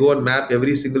 so they go and map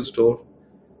every single store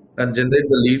and generate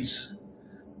the leads.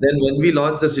 Then when we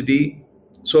launch the city,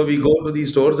 so we go to these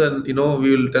stores and we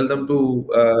will tell them to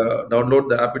download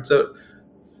the app. It's a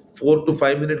 4 to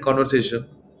 5 minute conversation,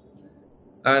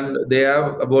 and they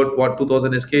have about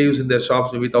 2000 SKUs in their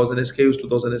shops, maybe 1000 SKUs,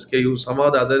 2000 SKUs. Some or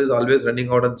the other is always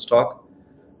running out of stock.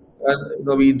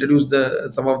 And we introduce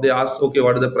some of they ask, okay,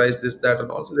 what is the price, this, that,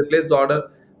 and also they place the order.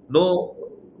 No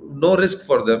risk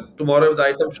for them. Tomorrow if the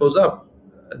item shows up,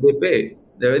 they pay.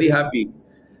 They're very happy.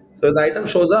 So the item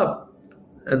shows up,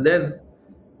 and then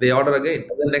they order again.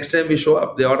 And then next time we show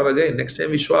up, they order again. Next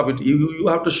time we show up, you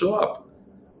have to show up.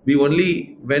 We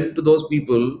only went to those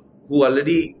people who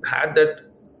already had that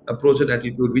approach and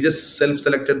attitude. We just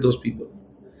self-selected those people,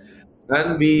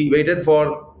 and we waited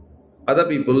for other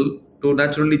people to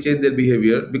naturally change their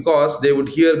behavior because they would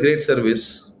hear great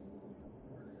service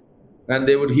and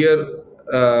they would hear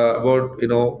about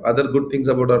other good things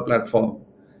about our platform.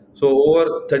 So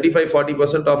over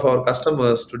 35-40% of our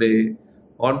customers today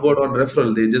onboard on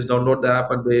referral. They just download the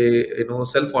app and they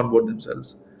self onboard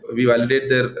themselves. We validate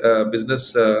their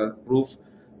business proof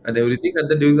and everything, and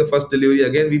then during the first delivery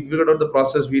again we figured out the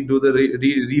process. We do the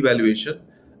re-evaluation,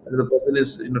 and the person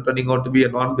is turning out to be a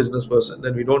non-business person,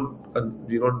 then we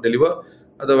don't deliver.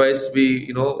 Otherwise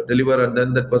we deliver, and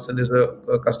then that person is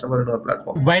a customer in our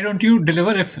platform. Why don't you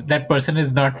deliver if that person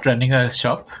is not running a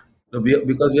shop? No,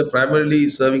 because we are primarily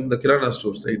serving the Kirana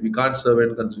stores, right? We can't serve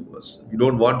end consumers. We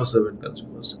don't want to serve end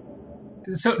consumers.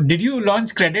 So did you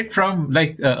launch credit from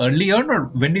like early on, or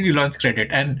when did you launch credit?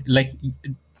 And like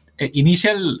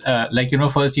initial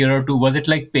first year or two, was it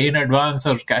like pay in advance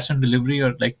or cash on delivery,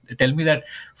 or like tell me that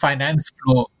finance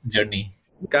flow journey?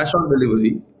 Cash on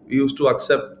delivery, we used to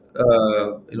accept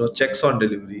checks on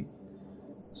delivery.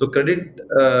 So credit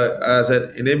as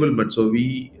an enablement. So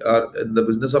we are in the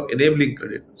business of enabling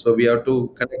credit. So we have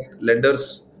to connect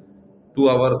lenders to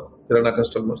our Kirana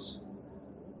customers.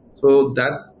 So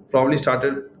that probably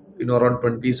started around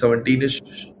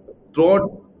 2017ish.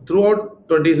 Throughout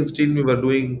 2016, we were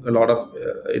doing a lot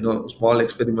of small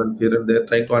experiments here and there,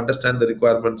 trying to understand the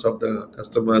requirements of the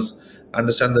customers,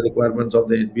 understand the requirements of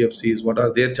the NBFCs, what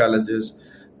are their challenges,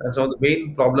 and some of the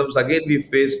main problems again we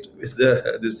faced with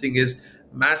this thing is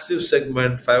massive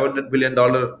segment, $500 billion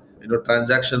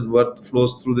transaction worth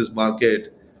flows through this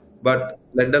market, but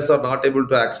lenders are not able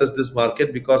to access this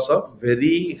market because of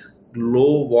very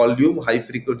low volume, high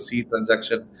frequency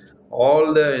transaction.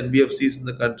 All the NBFCs in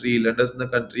the country, lenders in the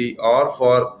country, are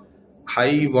for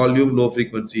high volume, low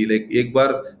frequency. Like एक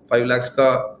बार 5 lakhs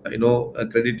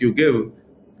का credit you give,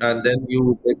 and then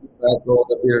you take it back over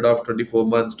the period of 24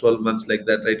 months, 12 months, like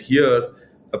that. Right here,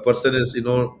 a person is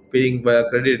paying by a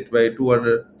credit by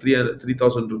 200, 300,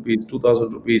 3,000 rupees,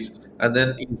 2,000 rupees, and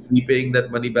then he's repaying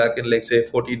that money back in like say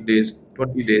 14 days,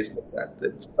 20 days, like that.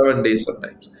 It's 7 days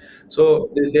sometimes. So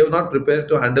they are not prepared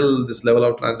to handle this level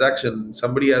of transaction.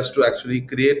 Somebody has to actually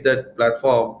create that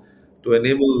platform to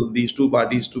enable these two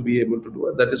parties to be able to do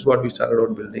it. That is what we started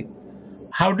out building.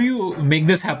 How do you make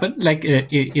this happen? Like,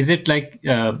 is it like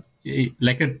a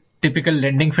typical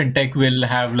lending fintech will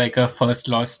have like a first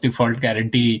loss default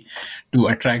guarantee to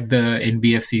attract the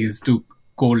NBFCs to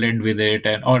co-lend with it,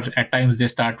 and or at times they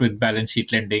start with balance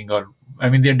sheet lending, or I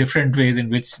mean there are different ways in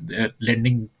which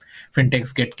lending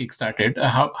fintechs get kickstarted.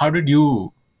 How did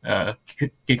you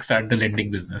kickstart the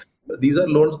lending business? These are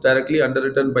loans directly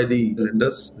underwritten by the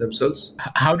lenders themselves.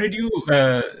 How did you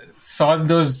solve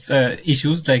those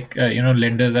issues? Like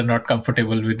lenders are not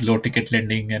comfortable with low ticket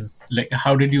lending, and like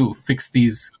how did you fix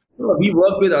these? We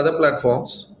work with other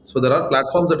platforms. So there are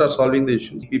platforms that are solving the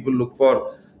issues. People look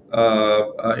for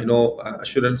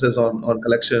assurances on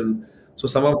collection. So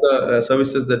some of the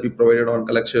services that we provided on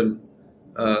collection,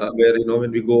 where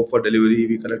when we go for delivery,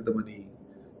 we collect the money.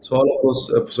 So all of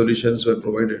those solutions were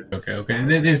provided.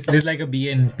 Okay. There's like a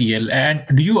BNPL, and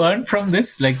do you earn from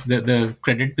this, like the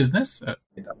credit business?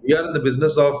 We are in the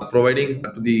business of providing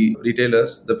to the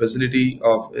retailers the facility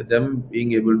of them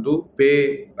being able to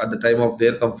pay at the time of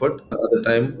their comfort, at the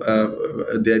time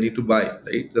they need to buy.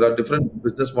 Right? There are different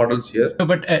business models here. No,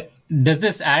 but does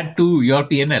this add to your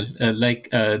P&L,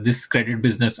 this credit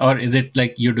business, or is it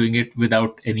like you're doing it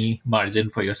without any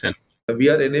margin for yourself? We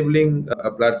are enabling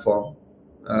a platform.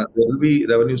 There will be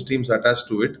revenue streams attached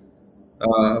to it,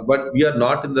 but we are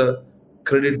not in the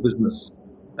credit business.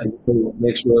 I need to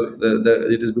make sure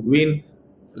it is between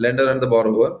lender and the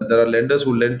borrower. There are lenders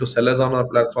who lend to sellers on our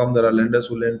platform. There are lenders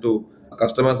who lend to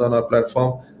customers on our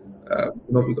platform.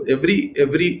 Because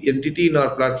every entity in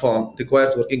our platform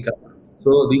requires working capital.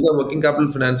 So these are working capital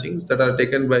financings that are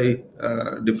taken by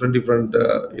different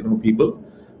people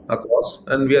across,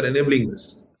 and we are enabling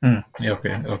this.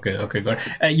 Okay, got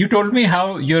it. You told me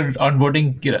how you're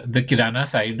onboarding the Kirana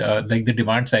side, like the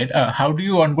demand side. How do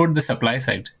you onboard the supply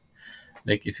side?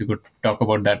 Like, if you could talk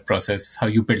about that process, how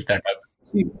you built that up.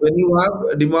 See, when you have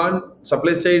a demand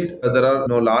supply side, there are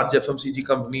large FMCG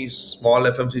companies, small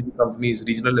FMCG companies,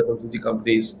 regional FMCG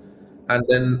companies, and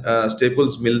then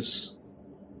staples mills.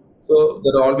 So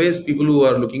there are always people who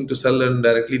are looking to sell and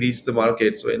directly reach the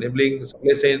market. So enabling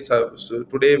supply chains. So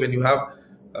today, when you have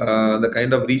the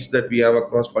kind of reach that we have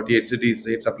across 48 cities,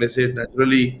 right? Supply side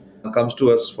naturally comes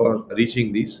to us for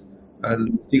reaching these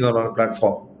and listing on our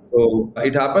platform. So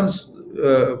it happens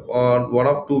on one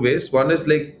of two ways. One is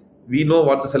like we know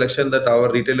what the selection that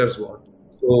our retailers want.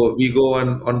 So we go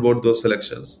and onboard those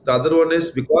selections. The other one is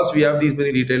because we have these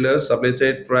many retailers, supply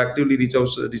side proactively reach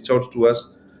out to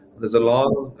us. There's a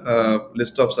long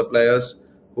list of suppliers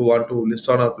who want to list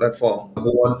on our platform, who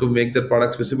want to make their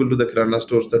products visible to the Kirana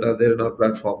stores that are there in our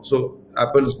platform. So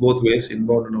happens both ways,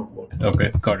 inbound and outbound.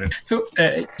 Okay, got it. So,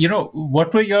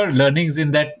 what were your learnings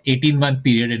in that 18-month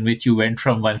period in which you went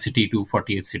from one city to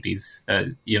 48 cities?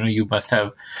 You must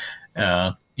have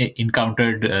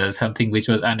encountered something which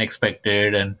was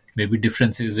unexpected and maybe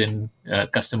differences in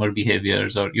customer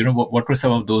behaviors, or, what were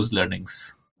some of those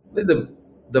learnings? The,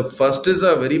 the first is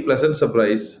a very pleasant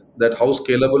surprise that how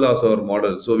scalable is our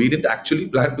model. So we didn't actually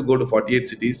plan to go to 48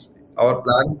 cities. Our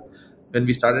plan when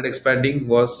we started expanding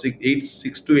was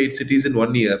 6 to 8 cities in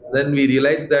 1 year. Then we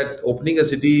realized that opening a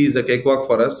city is a cakewalk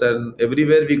for us, and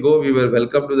everywhere we go, we were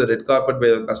welcomed to the red carpet by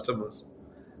our customers.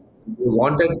 They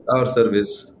wanted our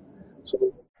service.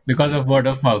 So Because of word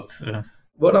of mouth.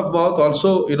 word of mouth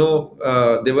also,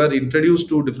 they were introduced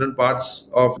to different parts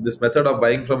of this method of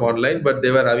buying from online, but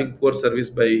they were having poor service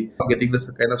by getting the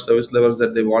kind of service levels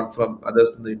that they want from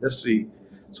others in the industry.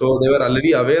 So they were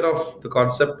already aware of the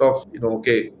concept of,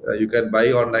 okay, you can buy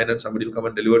online and somebody will come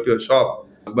and deliver to your shop.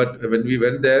 But when we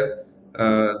went there,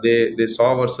 they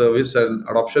saw our service and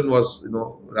adoption was,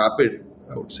 rapid,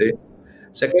 I would say.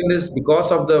 Second is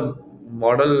because of the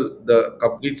model, the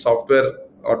complete software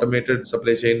automated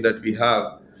supply chain that we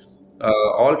have.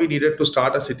 All we needed to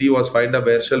start a city was find a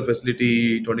bare shell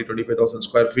facility, 25,000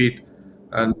 square feet,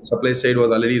 and supply side was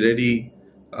already ready.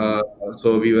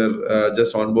 So we were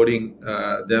just onboarding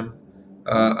them.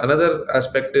 Another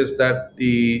aspect is that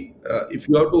the if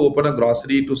you have to open a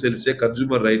grocery to sell, say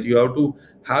consumer, right, you have to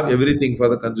have everything for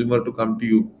the consumer to come to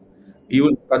you.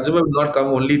 Even consumer will not come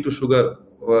only to sugar.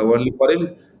 Only for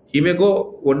him, he may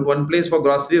go one place for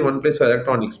grocery and one place for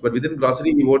electronics, but within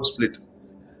grocery he won't split.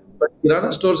 But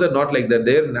Kirana stores are not like that.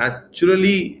 They are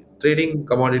naturally trading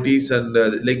commodities, and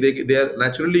like they are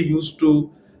naturally used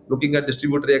to looking at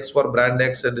distributor X for brand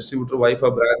X and distributor Y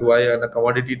for brand Y and a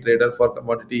commodity trader for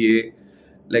commodity A,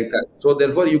 like that. So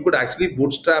therefore, you could actually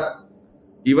bootstrap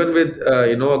even with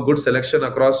a good selection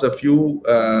across a few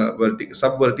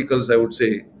sub verticals, I would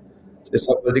say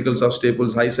sub verticals of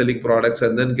staples, high selling products,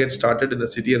 and then get started in the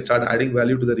city and start adding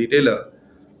value to the retailer.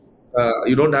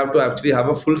 You don't have to actually have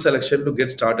a full selection to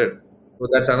get started. So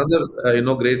that's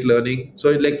another great learning. So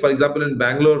like for example in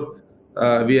Bangalore,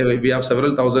 we have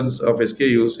several thousands of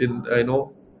SKUs.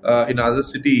 In other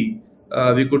city,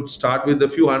 we could start with a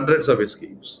few hundreds of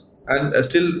SKUs and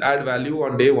still add value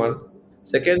on day one.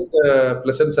 Second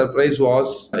pleasant surprise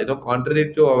was,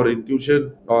 contrary to our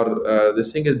intuition or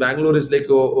this thing is Bangalore is like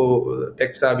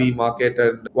tech savvy market,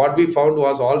 and what we found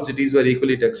was all cities were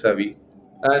equally tech savvy,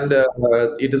 and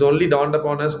it is only dawned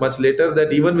upon us much later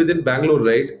that even within Bangalore,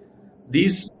 right,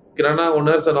 these Kirana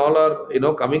owners and all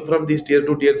are coming from these tier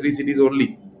 2, tier 3 cities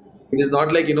only. It is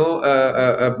not like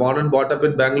a born and brought up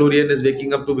in Bangalorean is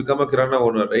waking up to become a Kirana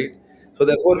owner, right? So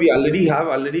therefore, we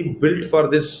already built for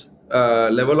this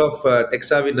level of tech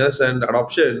savviness and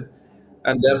adoption,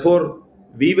 and therefore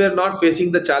we were not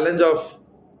facing the challenge of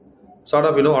sort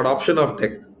of adoption of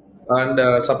tech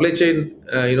and supply chain.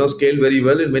 Scaled very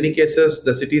well. In many cases,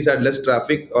 the cities had less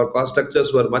traffic or cost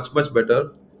structures were much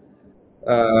better.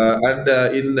 And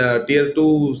in tier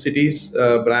 2 cities,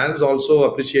 brands also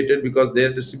appreciated because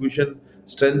their distribution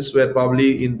strengths were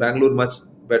probably in Bangalore much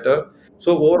better.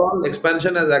 So overall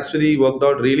expansion has actually worked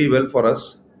out really well for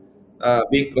us.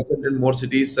 Being present in more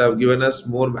cities have given us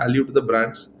more value to the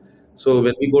brands. So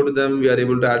when we go to them, we are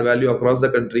able to add value across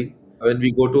the country. When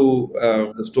we go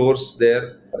to the stores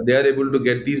there, they are able to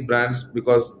get these brands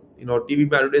because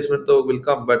TV advertisement though will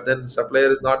come, but then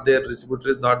supplier is not there, distributor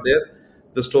is not there,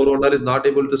 the store owner is not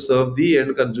able to serve the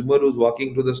end consumer who's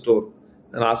walking to the store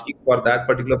and asking for that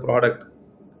particular product.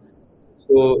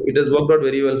 So it has worked out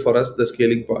very well for us, the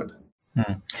scaling part.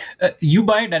 You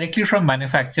buy directly from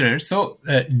manufacturers. So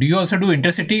do you also do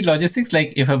intercity logistics?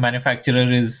 Like if a manufacturer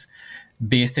is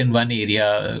based in one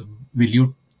area, will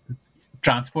you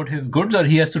transport his goods or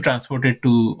he has to transport it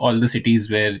to all the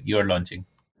cities where you're launching?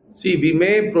 See, we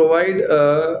may provide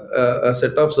a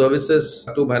set of services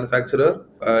to manufacturer,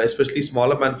 especially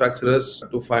smaller manufacturers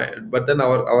to find. But then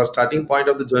our starting point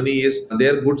of the journey is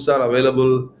their goods are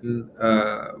available in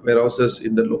warehouses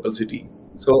in the local city.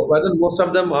 So whether most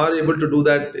of them are able to do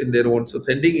that in their own. So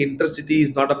sending intercity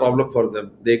is not a problem for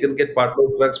them. They can get part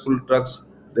load trucks, full trucks,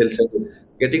 they'll send it.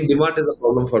 Getting demand is a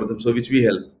problem for them, so which we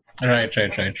help. Right.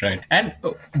 And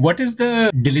what is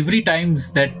the delivery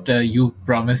times that you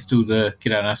promise to the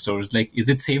Kirana stores? Like, is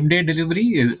it same day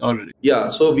delivery or Yeah,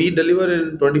 so we deliver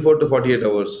in 24 to 48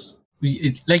 hours.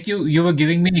 it's like you were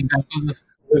giving me examples of.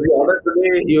 So if you order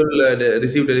today, you'll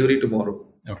receive delivery tomorrow.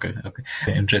 Okay,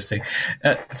 interesting.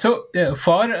 So,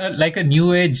 for like a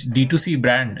new age D2C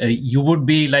brand, you would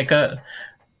be like a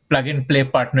plug and play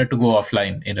partner to go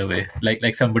offline in a way,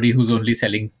 like somebody who's only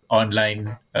selling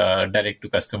online, direct to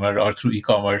customer or through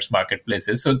e-commerce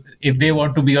marketplaces. So if they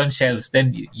want to be on shelves,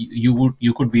 then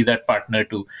you could be that partner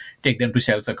to take them to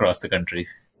shelves across the country.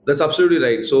 That's absolutely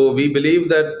right. So we believe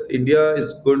that India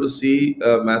is going to see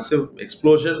a massive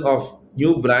explosion of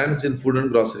new brands in food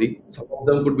and grocery. Some of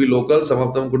them could be local, some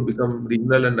of them could become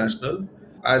regional and national.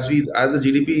 As the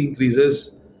GDP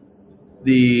increases,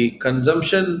 the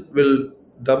consumption will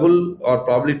double or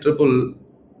probably triple,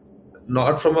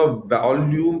 not from a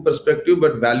volume perspective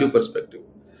but value perspective.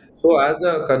 So as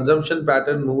the consumption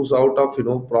pattern moves out of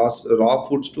raw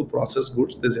foods to processed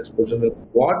goods, this explosion will.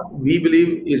 What we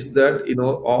believe is that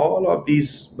all of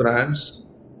these brands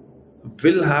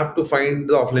will have to find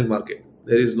the offline market.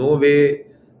 There is no way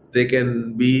they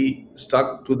can be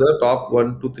stuck to the top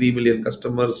 1 to 3 million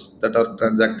customers that are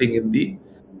transacting in the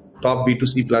top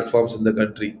B2C platforms in the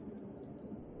country.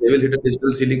 They will hit a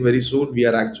digital ceiling very soon. We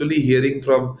are actually hearing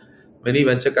from many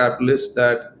venture capitalists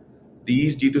that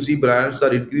these D2C brands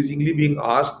are increasingly being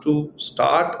asked to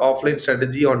start offline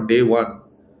strategy on day one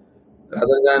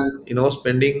rather than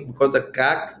spending, because the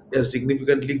CAC has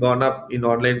significantly gone up in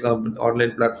online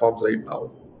platforms right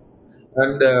now,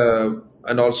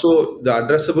 and also the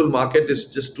addressable market is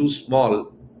just too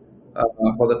small uh,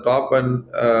 for the top,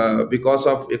 and because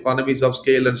of economies of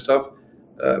scale and stuff,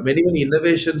 many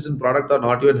innovations in product are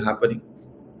not even happening.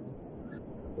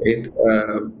 Right?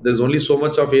 There's only so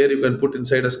much of air you can put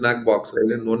inside a snack box,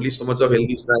 right? And only so much of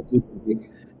healthy snacks you can make.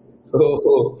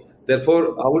 So,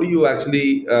 therefore, how do you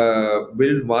actually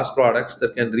build mass products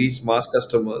that can reach mass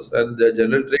customers, and the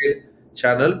general trade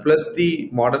channel plus the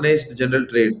modernized general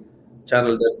trade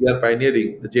channel that we are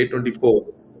pioneering, the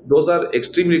J24? Those are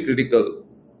extremely critical,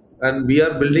 and we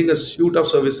are building a suite of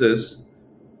services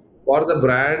for the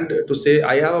brand to say,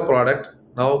 "I have a product,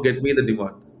 now get me the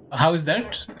demand." How is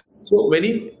that? So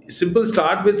many simple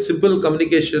start with simple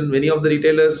communication. Many of the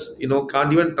retailers,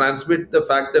 can't even transmit the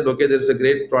fact that okay, there's a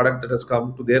great product that has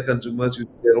come to their consumers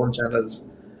using their own channels.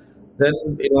 Then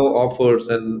offers,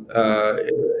 and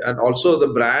also the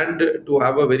brand to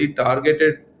have a very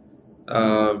targeted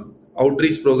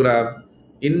outreach program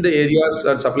in the areas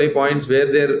and supply points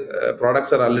where their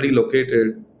products are already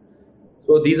located.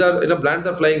 So these are, brands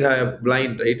are flying high,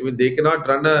 blind, right? I mean, they cannot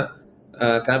run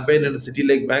a campaign in a city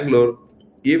like Bangalore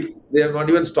if they are not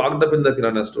even stocked up in the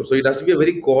Kirana store. So it has to be a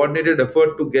very coordinated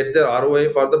effort to get the ROI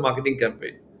for the marketing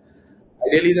campaign.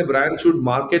 Ideally, the brand should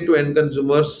market to end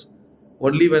consumers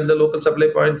only when the local supply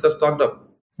points are stocked up.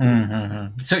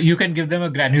 So you can give them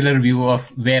a granular view of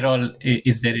where all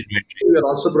is their inventory. We are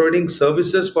also providing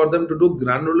services for them to do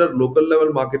granular local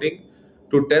level marketing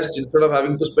to test, instead of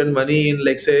having to spend money in,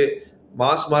 like, say,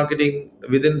 mass marketing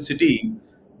within city.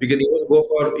 We can even go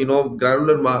for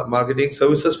granular marketing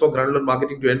services for granular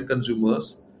marketing to end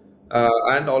consumers,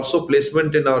 and also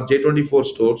placement in our J24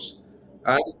 stores.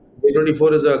 And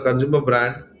J24 is a consumer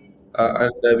brand,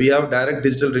 and we have direct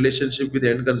digital relationship with the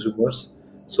end consumers.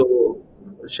 So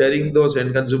sharing those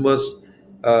end consumers,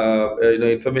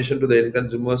 information to the end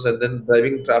consumers, and then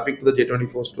driving traffic to the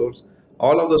J24 stores.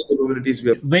 All of those capabilities we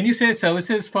have. When you say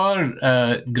services for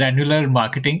granular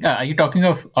marketing, are you talking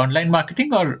of online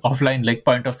marketing or offline, like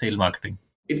point of sale marketing?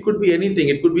 It could be anything.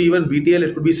 It could be even BTL.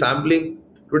 It could be sampling.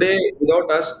 Today,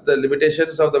 without us, the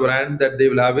limitations of the brand that they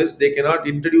will have is they cannot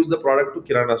introduce the product to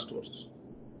Kirana stores.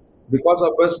 Because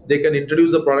of us, they can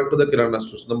introduce the product to the Kirana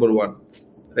stores. Number one,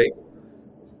 right?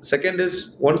 Second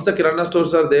is, once the Kirana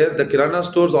stores are there, the Kirana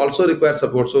stores also require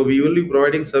support. So we will be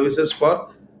providing services for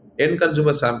end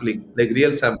consumer sampling, like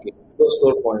real sampling, those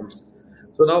store points.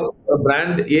 So now a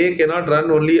brand A cannot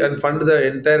run only and fund the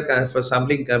entire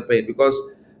sampling campaign, because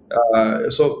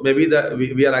so maybe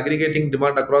we are aggregating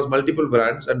demand across multiple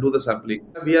brands and do the sampling.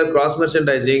 We are cross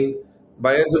merchandising.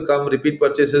 Buyers will come, repeat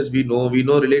purchases. We know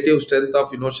relative strength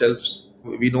of shelves.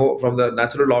 We know from the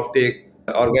natural offtake,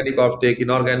 organic offtake,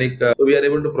 inorganic. So we are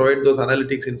able to provide those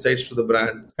analytics insights to the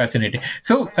brand. Fascinating.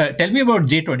 So tell me about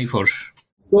J24.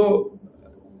 So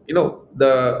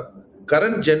the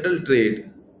current general trade,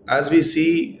 as we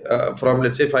see from,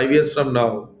 let's say, 5 years from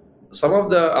now, some of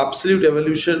the absolute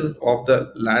evolution of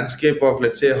the landscape of,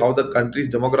 let's say, how the country's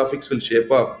demographics will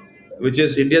shape up which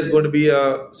is India is going to be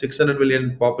a 600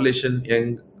 million population,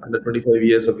 young under 25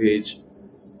 years of age,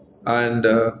 and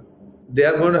they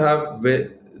are going to have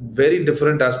very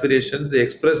different aspirations. They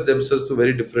express themselves to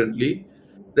very differently.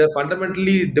 They are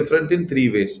fundamentally different in three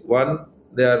ways. One,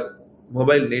 they are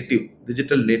mobile native,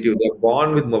 digital native. They are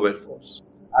born with mobile phones.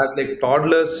 As like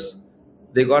toddlers,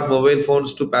 they got mobile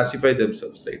phones to pacify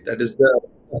themselves. Right. That is the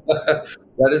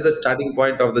that is the starting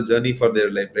point of the journey for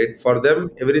their life. Right. For them,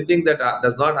 everything that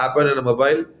does not happen in a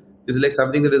mobile is like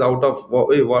something that is out of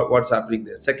what's happening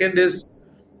there. Second is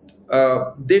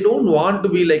they don't want to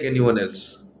be like anyone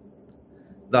else.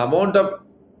 The amount of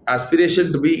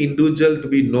aspiration to be individual, to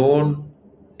be known,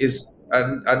 is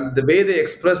and the way they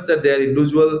express that they are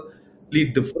individually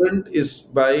different is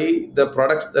by the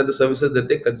products and the services that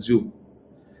they consume.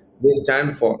 They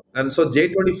stand for. And so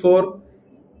J24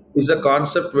 is a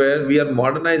concept where we are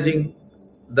modernizing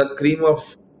the cream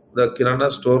of the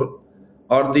Kirana store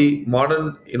or the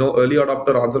modern, early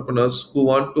adopter entrepreneurs who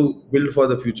want to build for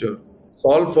the future,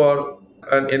 solve for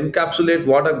and encapsulate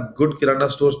what a good Kirana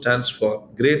store stands for: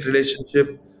 great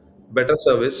relationship, better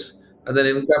service, and then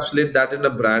encapsulate that in a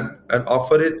brand and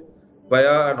offer it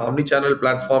via an omni-channel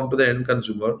platform to the end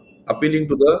consumer, appealing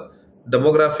to the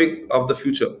demographic of the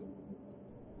future.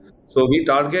 So we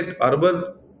target urban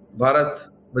Bharat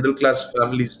middle class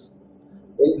families,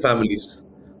 young families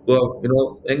who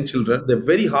are young children. They're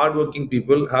very hardworking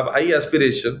people, have high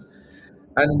aspiration,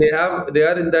 and they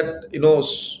are in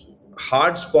that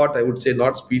hard spot. I would say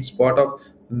not speed spot of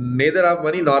neither have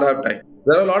money nor have time.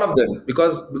 There are a lot of them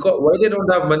because why they don't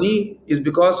have money is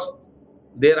because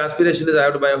their aspiration is I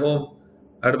have to buy a home,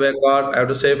 I have to buy a car, I have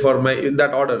to save for my in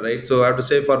that order, right? So I have to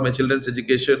save for my children's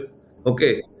education.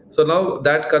 Okay. So now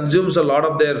that consumes a lot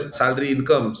of their salary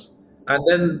incomes. And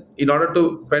then in order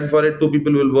to spend for it, two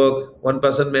people will work. One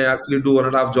person may actually do one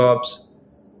and a half jobs.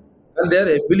 And they are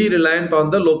heavily reliant on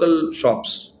the local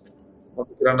shops of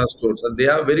the Kirana stores. And they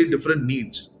have very different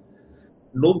needs.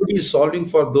 Nobody is solving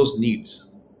for those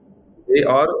needs. They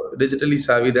are digitally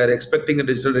savvy. They are expecting a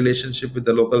digital relationship with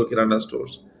the local Kirana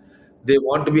stores. They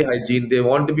want to be hygiene. They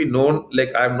want to be known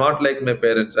like I'm not like my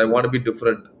parents. I want to be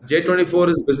different. J24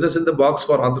 is business in the box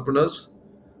for entrepreneurs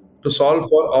to solve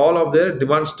for all of their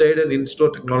demand side and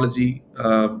in-store technology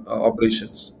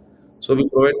operations. So we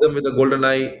provide them with a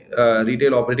GoldenEye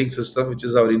retail operating system, which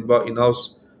is our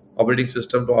in-house operating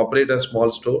system to operate a small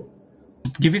store.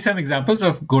 Give me some examples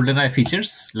of GoldenEye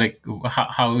features, like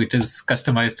how it is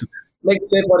customized to this. Like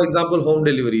say for example, home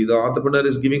delivery. The entrepreneur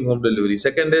is giving home delivery.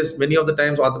 Second is many of the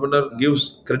times entrepreneur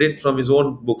gives credit from his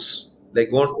own books, like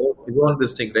his own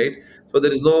this thing, right? So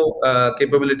there is no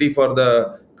capability for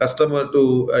the customer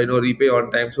to repay on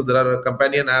time. So there are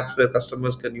companion apps where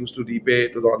customers can use to repay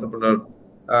to the entrepreneur.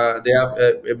 They have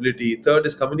ability. Third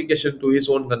is communication to his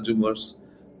own consumers,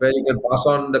 where you can pass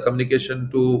on the communication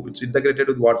to it's integrated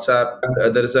with WhatsApp.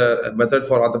 And, there is a method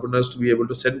for entrepreneurs to be able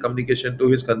to send communication to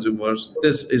his consumers.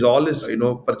 This is all his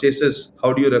purchases.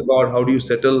 How do you record? How do you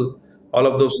settle? All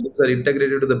of those things are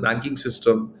integrated to the banking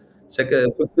system.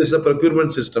 Second, fifth is the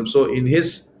procurement system. So in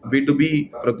his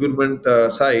B2B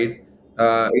procurement side,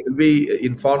 it will be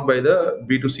informed by the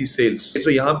B2C sales.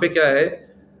 So यहाँ पे क्या है?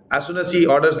 As soon as he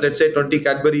orders, let's say 20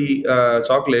 Cadbury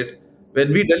chocolate,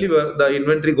 when we deliver, the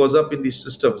inventory goes up in the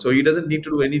system. So he doesn't need to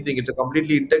do anything. It's a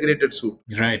completely integrated suite.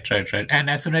 Right. And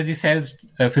as soon as he sells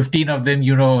 15 of them,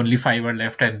 only 5 are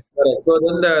left. And correct. So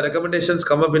then the recommendations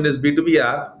come up in his B2B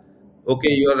app.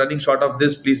 Okay, you are running short of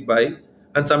this, please buy.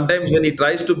 And sometimes when he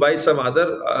tries to buy some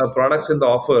other products in the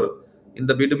offer in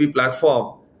the B2B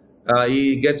platform,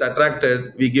 he gets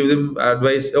attracted. We give him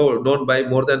advice, oh, don't buy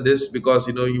more than this because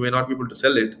you may not be able to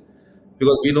sell it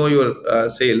because we know your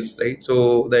sales, right?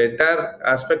 So the entire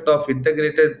aspect of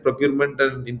integrated procurement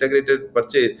and integrated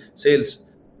purchase sales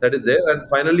that is there. And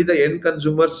finally, the end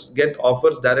consumers get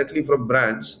offers directly from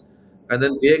brands, and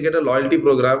then they get a loyalty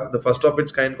program, the first of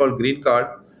its kind called Green Card.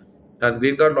 And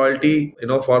Green Card loyalty,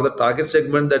 for the target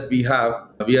segment that we have,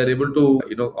 we are able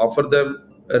to, offer them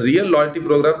a real loyalty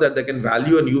program that they can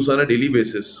value and use on a daily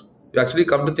basis. You actually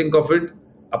come to think of it,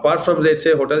 apart from let's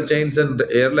say hotel chains and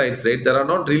airlines, right? There are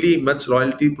not really much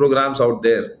loyalty programs out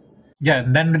there. Yeah,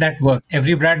 none of that work.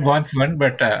 Every brand wants one,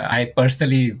 but I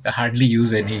personally hardly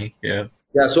use any.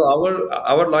 Yeah, so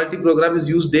our loyalty program is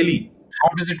used daily. How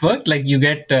does it work? Like you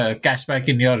get cashback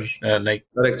in your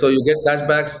Correct. So you get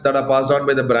cashbacks that are passed on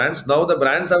by the brands. Now the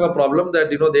brands have a problem that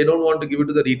they don't want to give it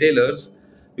to the retailers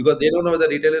because they don't know whether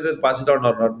the retailer will pass it on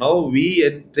or not. Now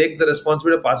we take the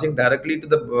responsibility of passing directly to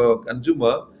the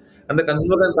consumer, and the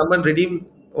consumer can come and redeem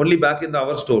only back in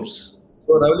our stores.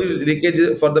 So revenue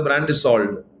leakage for the brand is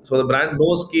solved. So the brand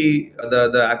knows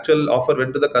the actual offer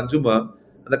went to the consumer,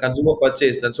 and the consumer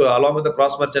purchased. And so, along with the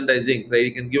cross merchandising, right,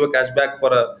 you can give a cashback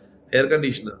for a hair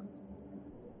conditioner.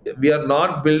 We are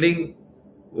not building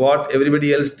what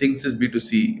everybody else thinks is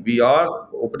B2C. We are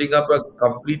opening up a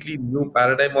completely new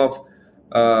paradigm of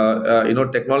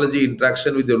technology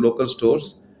interaction with your local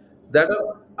stores that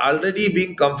are already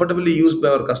being comfortably used by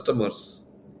our customers.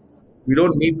 We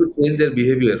don't need to change their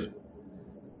behavior.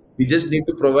 We just need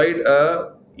to provide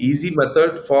a easy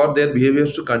method for their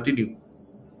behaviors to continue.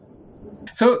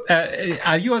 So,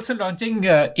 are you also launching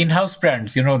in-house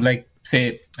brands? Like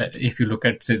say, if you look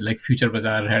at say like Future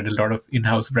Bazaar had a lot of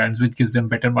in-house brands which gives them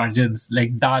better margins.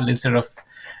 Like dal, instead of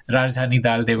Rajdhani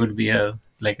dal, there will be a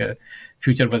like a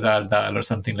Future Bazaar dal or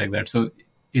something like that. So,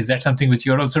 is that something which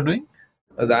you're also doing?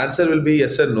 The answer will be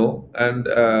yes and no, and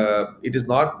it is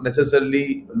not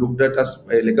necessarily looked at as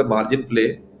like a margin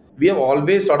play. We have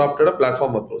always adopted a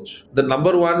platform approach. The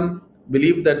number one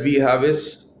belief that we have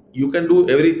is you can do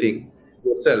everything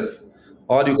yourself,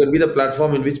 or you can be the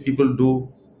platform in which people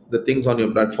do the things on your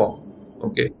platform.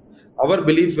 Okay. Our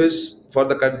belief is for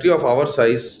the country of our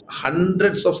size,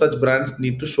 hundreds of such brands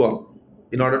need to show up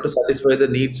in order to satisfy the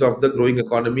needs of the growing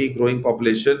economy, growing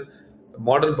population,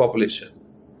 modern population.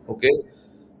 Okay.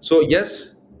 So,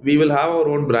 yes, we will have our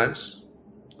own brands,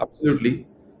 absolutely,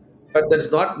 but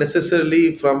that's not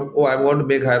necessarily from, oh, I want to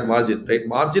make higher margin, right?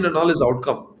 Margin and all is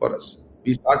outcome for us.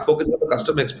 We start focusing on the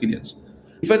customer experience.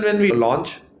 Even when we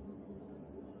launch,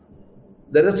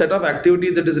 there is a set of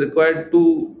activities that is required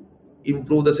to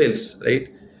improve the sales,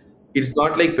 right? It's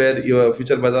not like where your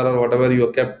Future Bazaar or whatever you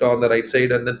are kept on the right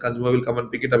side and then consumer will come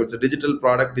and pick it up. It's a digital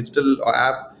product, digital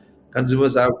app.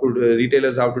 Consumers have to,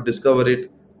 retailers have to discover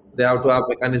it. They have to have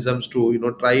mechanisms to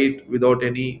try it without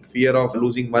any fear of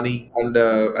losing money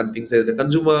and things like that. The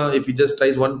consumer, if he just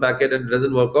tries one packet and it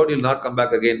doesn't work out, he'll not come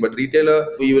back again. But retailer,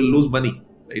 he will lose money,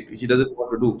 right? Which he doesn't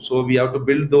want to do. So we have to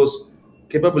build those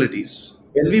capabilities.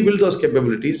 When we build those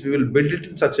capabilities, we will build it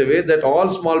in such a way that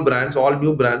all small brands, all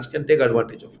new brands can take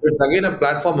advantage of it. It's again a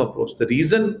platform approach.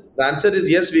 The answer is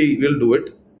yes, we will do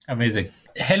it. Amazing.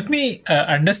 Help me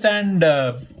understand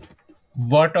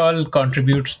what all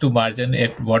contributes to margin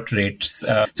at what rates.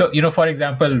 So, for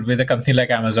example, with a company like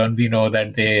Amazon, we know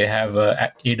that they have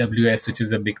AWS, which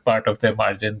is a big part of their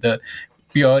margin. The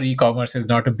pure e-commerce is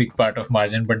not a big part of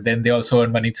margin, but then they also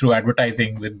earn money through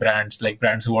advertising with brands, like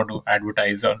brands who want to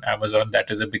advertise on Amazon.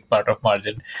 That is a big part of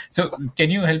margin. So can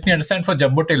you help me understand for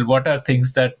Jumbotail, what are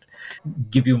things that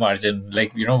give you margin?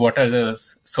 Like, what are the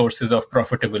sources of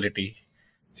profitability?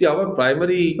 See, our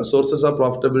primary sources of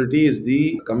profitability is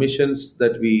the commissions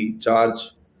that we charge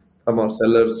from our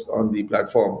sellers on the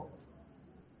platform,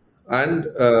 and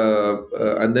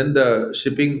then the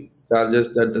shipping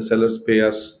charges that the sellers pay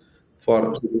us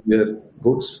for shipping their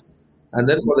goods, and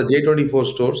then for the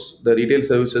J24 stores, the retail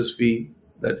services fee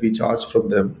that we charge from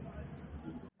them,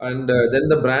 and then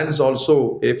the brands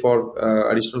also pay for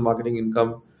additional marketing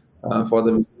income for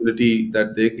the visibility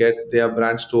that they get. They have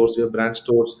brand stores. We have brand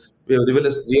stores. We have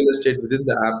real estate within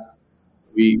the app.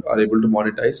 We are able to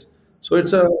monetize. So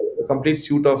it's a complete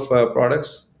suite of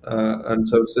products and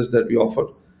services that we offer.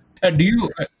 Do you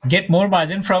get more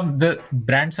margin from the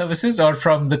brand services or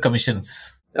from the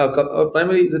commissions?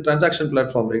 Primary is the transaction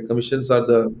platform, right? Commissions are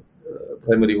the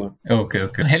primary one. Okay.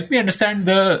 Help me understand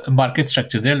the market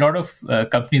structure. There are a lot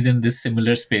of companies in this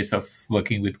similar space of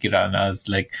working with Kiranas.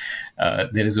 Like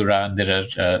there is Uran. There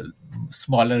are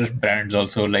smaller brands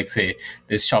also. Like say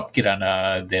there's Shop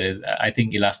Kirana. There is I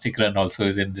think Elastic Run also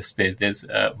is in this space. There's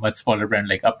a much smaller brand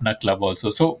like Apna Club also.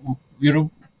 So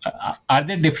are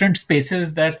there different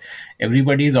spaces that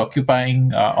everybody is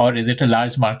occupying, or is it a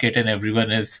large market and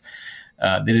everyone is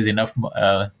there is enough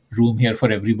room here for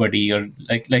everybody, or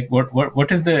like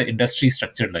what is the industry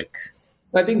structure like?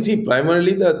 I think, see,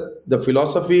 primarily the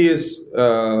philosophy is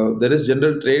there is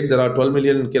general trade. There are 12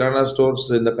 million Kirana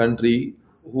stores in the country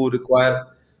who require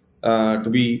to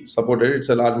be supported. It's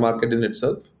a large market in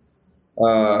itself.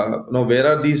 Now, where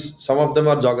are these? Some of them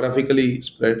are geographically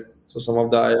spread. So some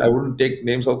of I wouldn't take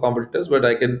names of competitors, but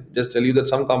I can just tell you that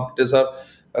some competitors are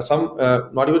some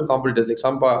not even competitors. Like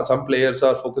some players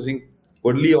are focusing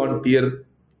only on tier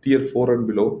 4 and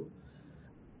below.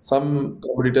 Some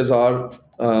competitors are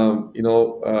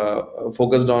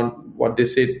focused on what they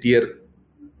say tier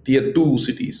 2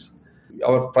 cities.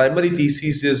 Our primary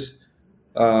thesis is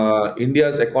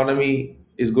India's economy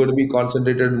is going to be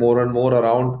concentrated more and more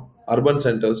around urban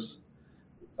centers.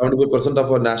 75%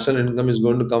 of our national income is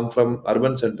going to come from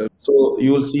urban centers. So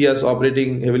you will see us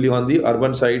operating heavily on the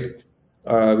urban side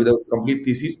with a complete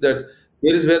thesis that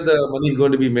here is where the money is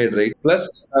going to be made, right?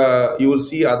 Plus, you will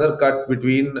see other cut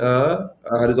between a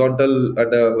horizontal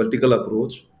and a vertical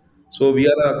approach. So we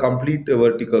are a complete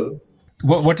vertical.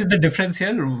 What is the difference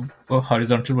here?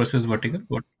 Horizontal versus vertical?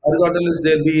 What? Horizontal is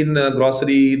they'll be in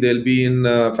grocery, they'll be in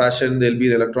fashion, they'll be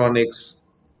in electronics,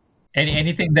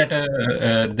 Anything that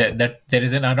that there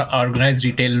is an organized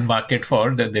retail market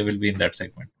for, that they will be in that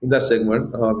segment. in that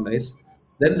segment, organized.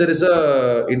 Then there is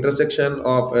a intersection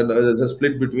of, there's a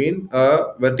split between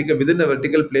vertical, within a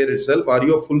vertical player itself. Are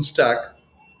you a full stack?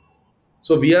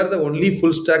 So we are the only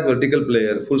full stack vertical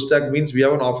player. Full stack means we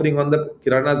have an offering on the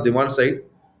Kirana's demand side,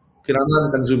 Kirana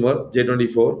and consumer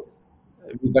J24.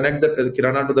 We connect the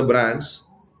Kirana to the brands,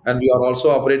 and we are also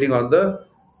operating on the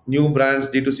new brands,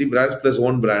 D2C brands plus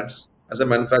own brands as a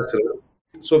manufacturer.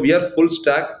 So we are full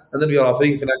stack, and then we are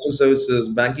offering financial services,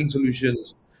 banking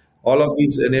solutions, all of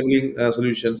these enabling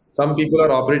solutions. Some people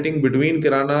are operating between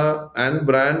Kirana and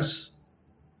brands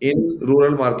in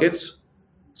rural markets.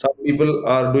 Some people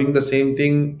are doing the same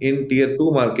thing in tier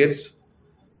two markets.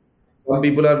 Some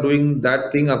people are doing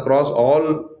that thing across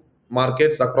all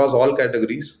markets, across all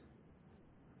categories.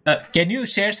 Can you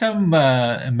share some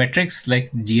metrics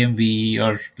like GMV,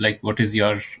 or like what is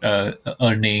your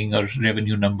earning or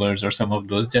revenue numbers, or some of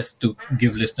those, just to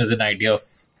give listeners an idea of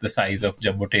the size of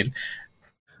Jumbotail?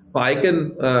 I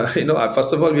can,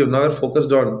 first of all, we have never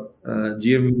focused on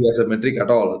GMV as a metric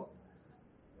at all.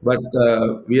 But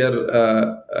we are,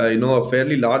 a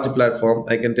fairly large platform.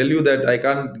 I can tell you that I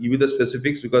can't give you the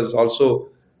specifics because it's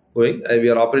also going. We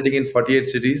are operating in 48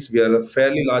 cities. We are a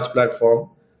fairly large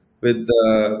platform with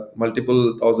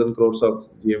multiple thousand crores of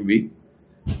GMV.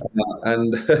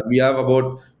 And we have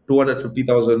about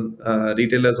 250,000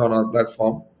 retailers on our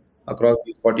platform across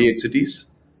these 48 cities,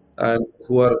 and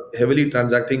who are heavily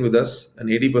transacting with us. And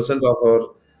 80% of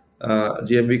our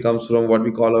GMV comes from what we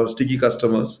call our sticky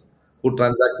customers, who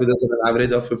transact with us at an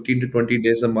average of 15 to 20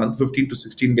 days a month, 15 to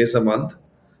 16 days a month,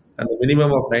 and a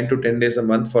minimum of 9 to 10 days a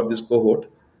month for this cohort.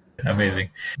 Amazing.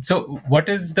 So, what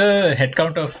is the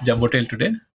headcount of Jumbotail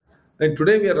today? And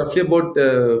today we are roughly about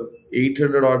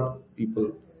 800 odd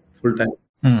people full time.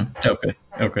 Okay,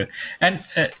 okay. And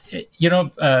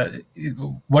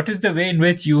what is the way in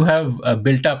which you have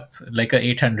built up like a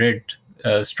 800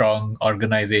 strong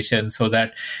organization, so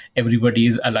that everybody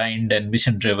is aligned and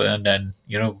mission driven, and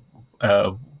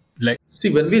like. See,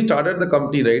 when we started the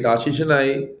company, right, Ashish and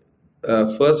I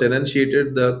first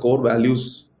enunciated the core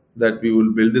values that we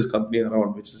will build this company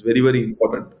around, which is very, very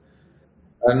important.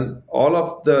 And all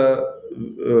of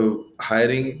the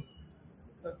hiring,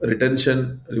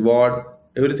 retention, reward,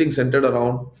 everything centered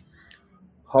around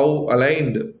how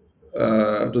aligned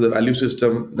to the value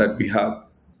system that we have.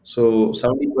 So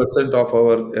 70% of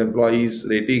our employees'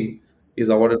 rating is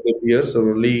awarded by peers, and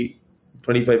only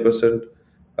 25%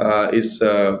 is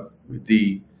with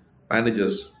the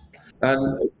managers.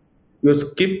 And your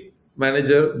skip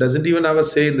manager doesn't even have a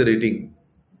say in the rating.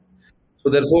 So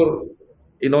therefore,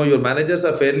 your managers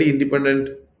are fairly independent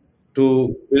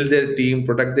to build their team,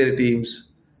 protect their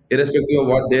teams, irrespective of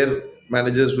what their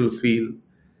managers will feel.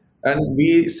 And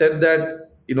we said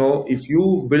that, if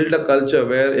you build a culture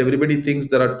where everybody thinks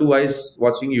there are two eyes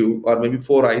watching you, or maybe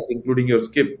four eyes, including your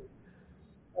skip,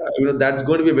 that's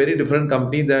going to be a very different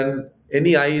company than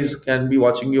any eyes can be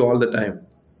watching you all the time.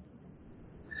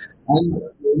 And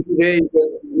anyway,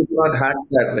 you cannot hack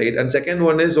that, right? And second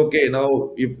one is, okay,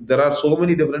 now if there are so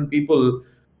many different people,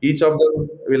 each of them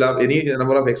will have any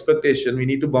number of expectation. We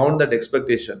need to bound that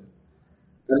expectation,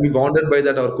 and be bounded by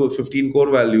that our 15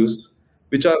 core values,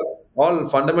 which are all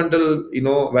fundamental,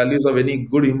 values of any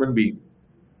good human being.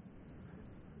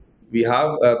 We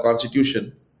have a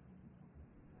constitution,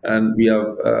 and we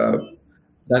have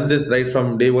done this right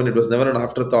from day one. It was never an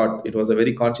afterthought. It was a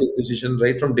very conscious decision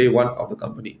right from day one of the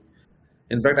company.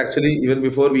 In fact, actually, even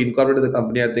before we incorporated the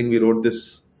company, I think we wrote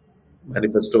this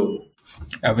manifesto.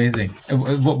 Amazing.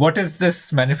 What is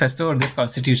this manifesto or this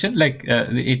constitution? Like,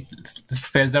 it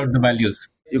spells out the values.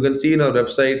 You can see in our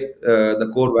website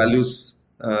the core values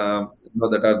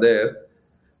that are there.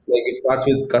 Like, it starts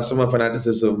with customer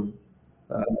fanaticism,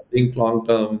 think long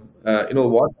term.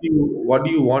 What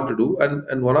do you want to do?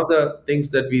 And one of the things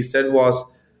that we said was,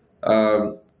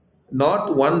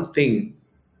 not one thing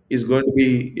is going to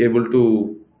be able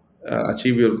to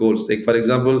achieve your goals. Like, for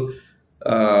example,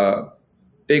 uh,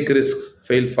 take risk,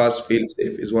 fail fast, fail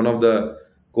safe is one of the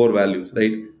core values,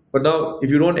 right? But now, if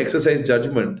you don't exercise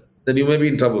judgment, then you may be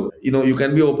in trouble. You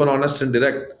can be open, honest, and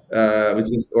direct,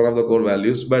 which is one of the core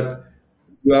values. But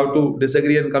you have to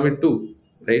disagree and commit too,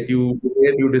 right? You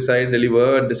decide,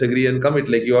 deliver, and disagree and commit.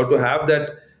 Like, you have to have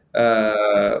that.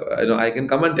 I can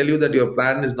come and tell you that your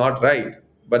plan is not right,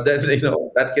 but then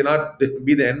that cannot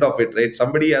be the end of it, right?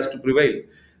 Somebody has to prevail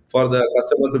for the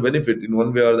customer to benefit in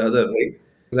one way or the other, right?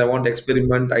 because I want to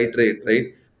experiment, iterate, right?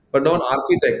 But now an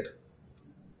architect,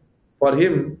 for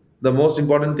him, the most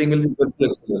important thing will be pursuit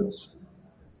excellence.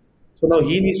 So now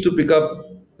he needs to pick up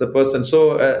the person.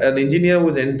 So an engineer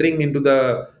who's entering into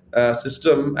the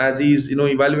system, as he's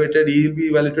evaluated, he will be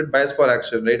evaluated bias for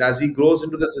action, right? As he grows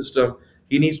into the system,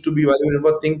 he needs to be evaluated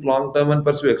for think long term and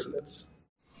pursue excellence.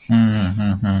 Hmm.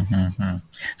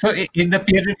 So in the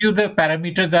peer review, the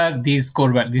parameters are these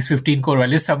core values, these 15 core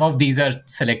values. Some of these are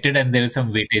selected and there is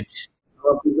some weightage.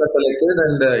 People are selected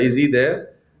and is he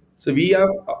there? So we have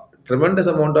a tremendous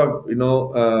amount of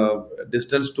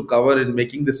distance to cover in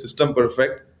making the system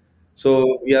perfect.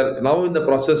 So we are now in the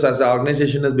process as the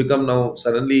organization has become now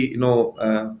suddenly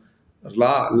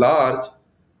large.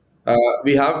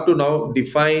 We have to now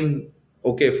define,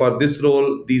 okay, for this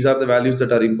role these are the values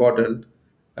that are important,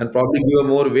 and probably give a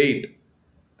more weight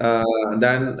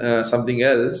than something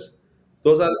else.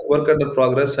 Those are work under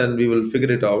progress, and we will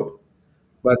figure it out.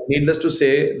 But needless to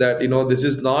say that this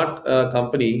is not a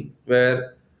company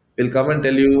where we'll come and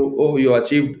tell you, oh, you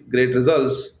achieved great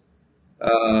results,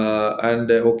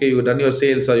 and okay, you've done your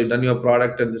sales or you've done your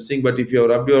product and this thing. But if you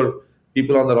have rubbed your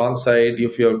people on the wrong side,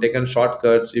 if you have taken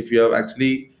shortcuts, if you have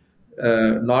actually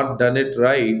not done it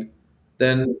right,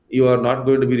 then you are not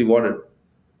going to be rewarded.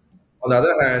 On the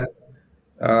other hand,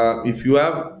 if you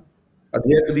have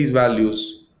adhered to these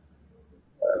values,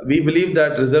 we believe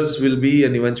that results will be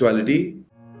an eventuality.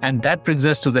 And that brings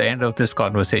us to the end of this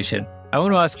conversation. I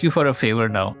want to ask you for a favor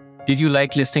now. Did you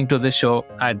like listening to this show?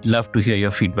 I'd love to hear your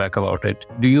feedback about it.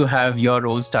 Do you have your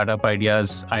own startup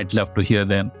ideas? I'd love to hear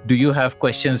them. Do you have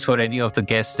questions for any of the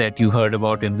guests that you heard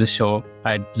about in this show?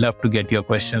 I'd love to get your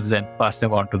questions and pass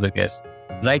them on to the guests.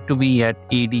 Write to me at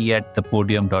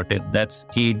ad@thepodium.in. That's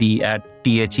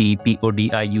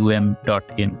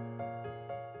ad@thepodium.in.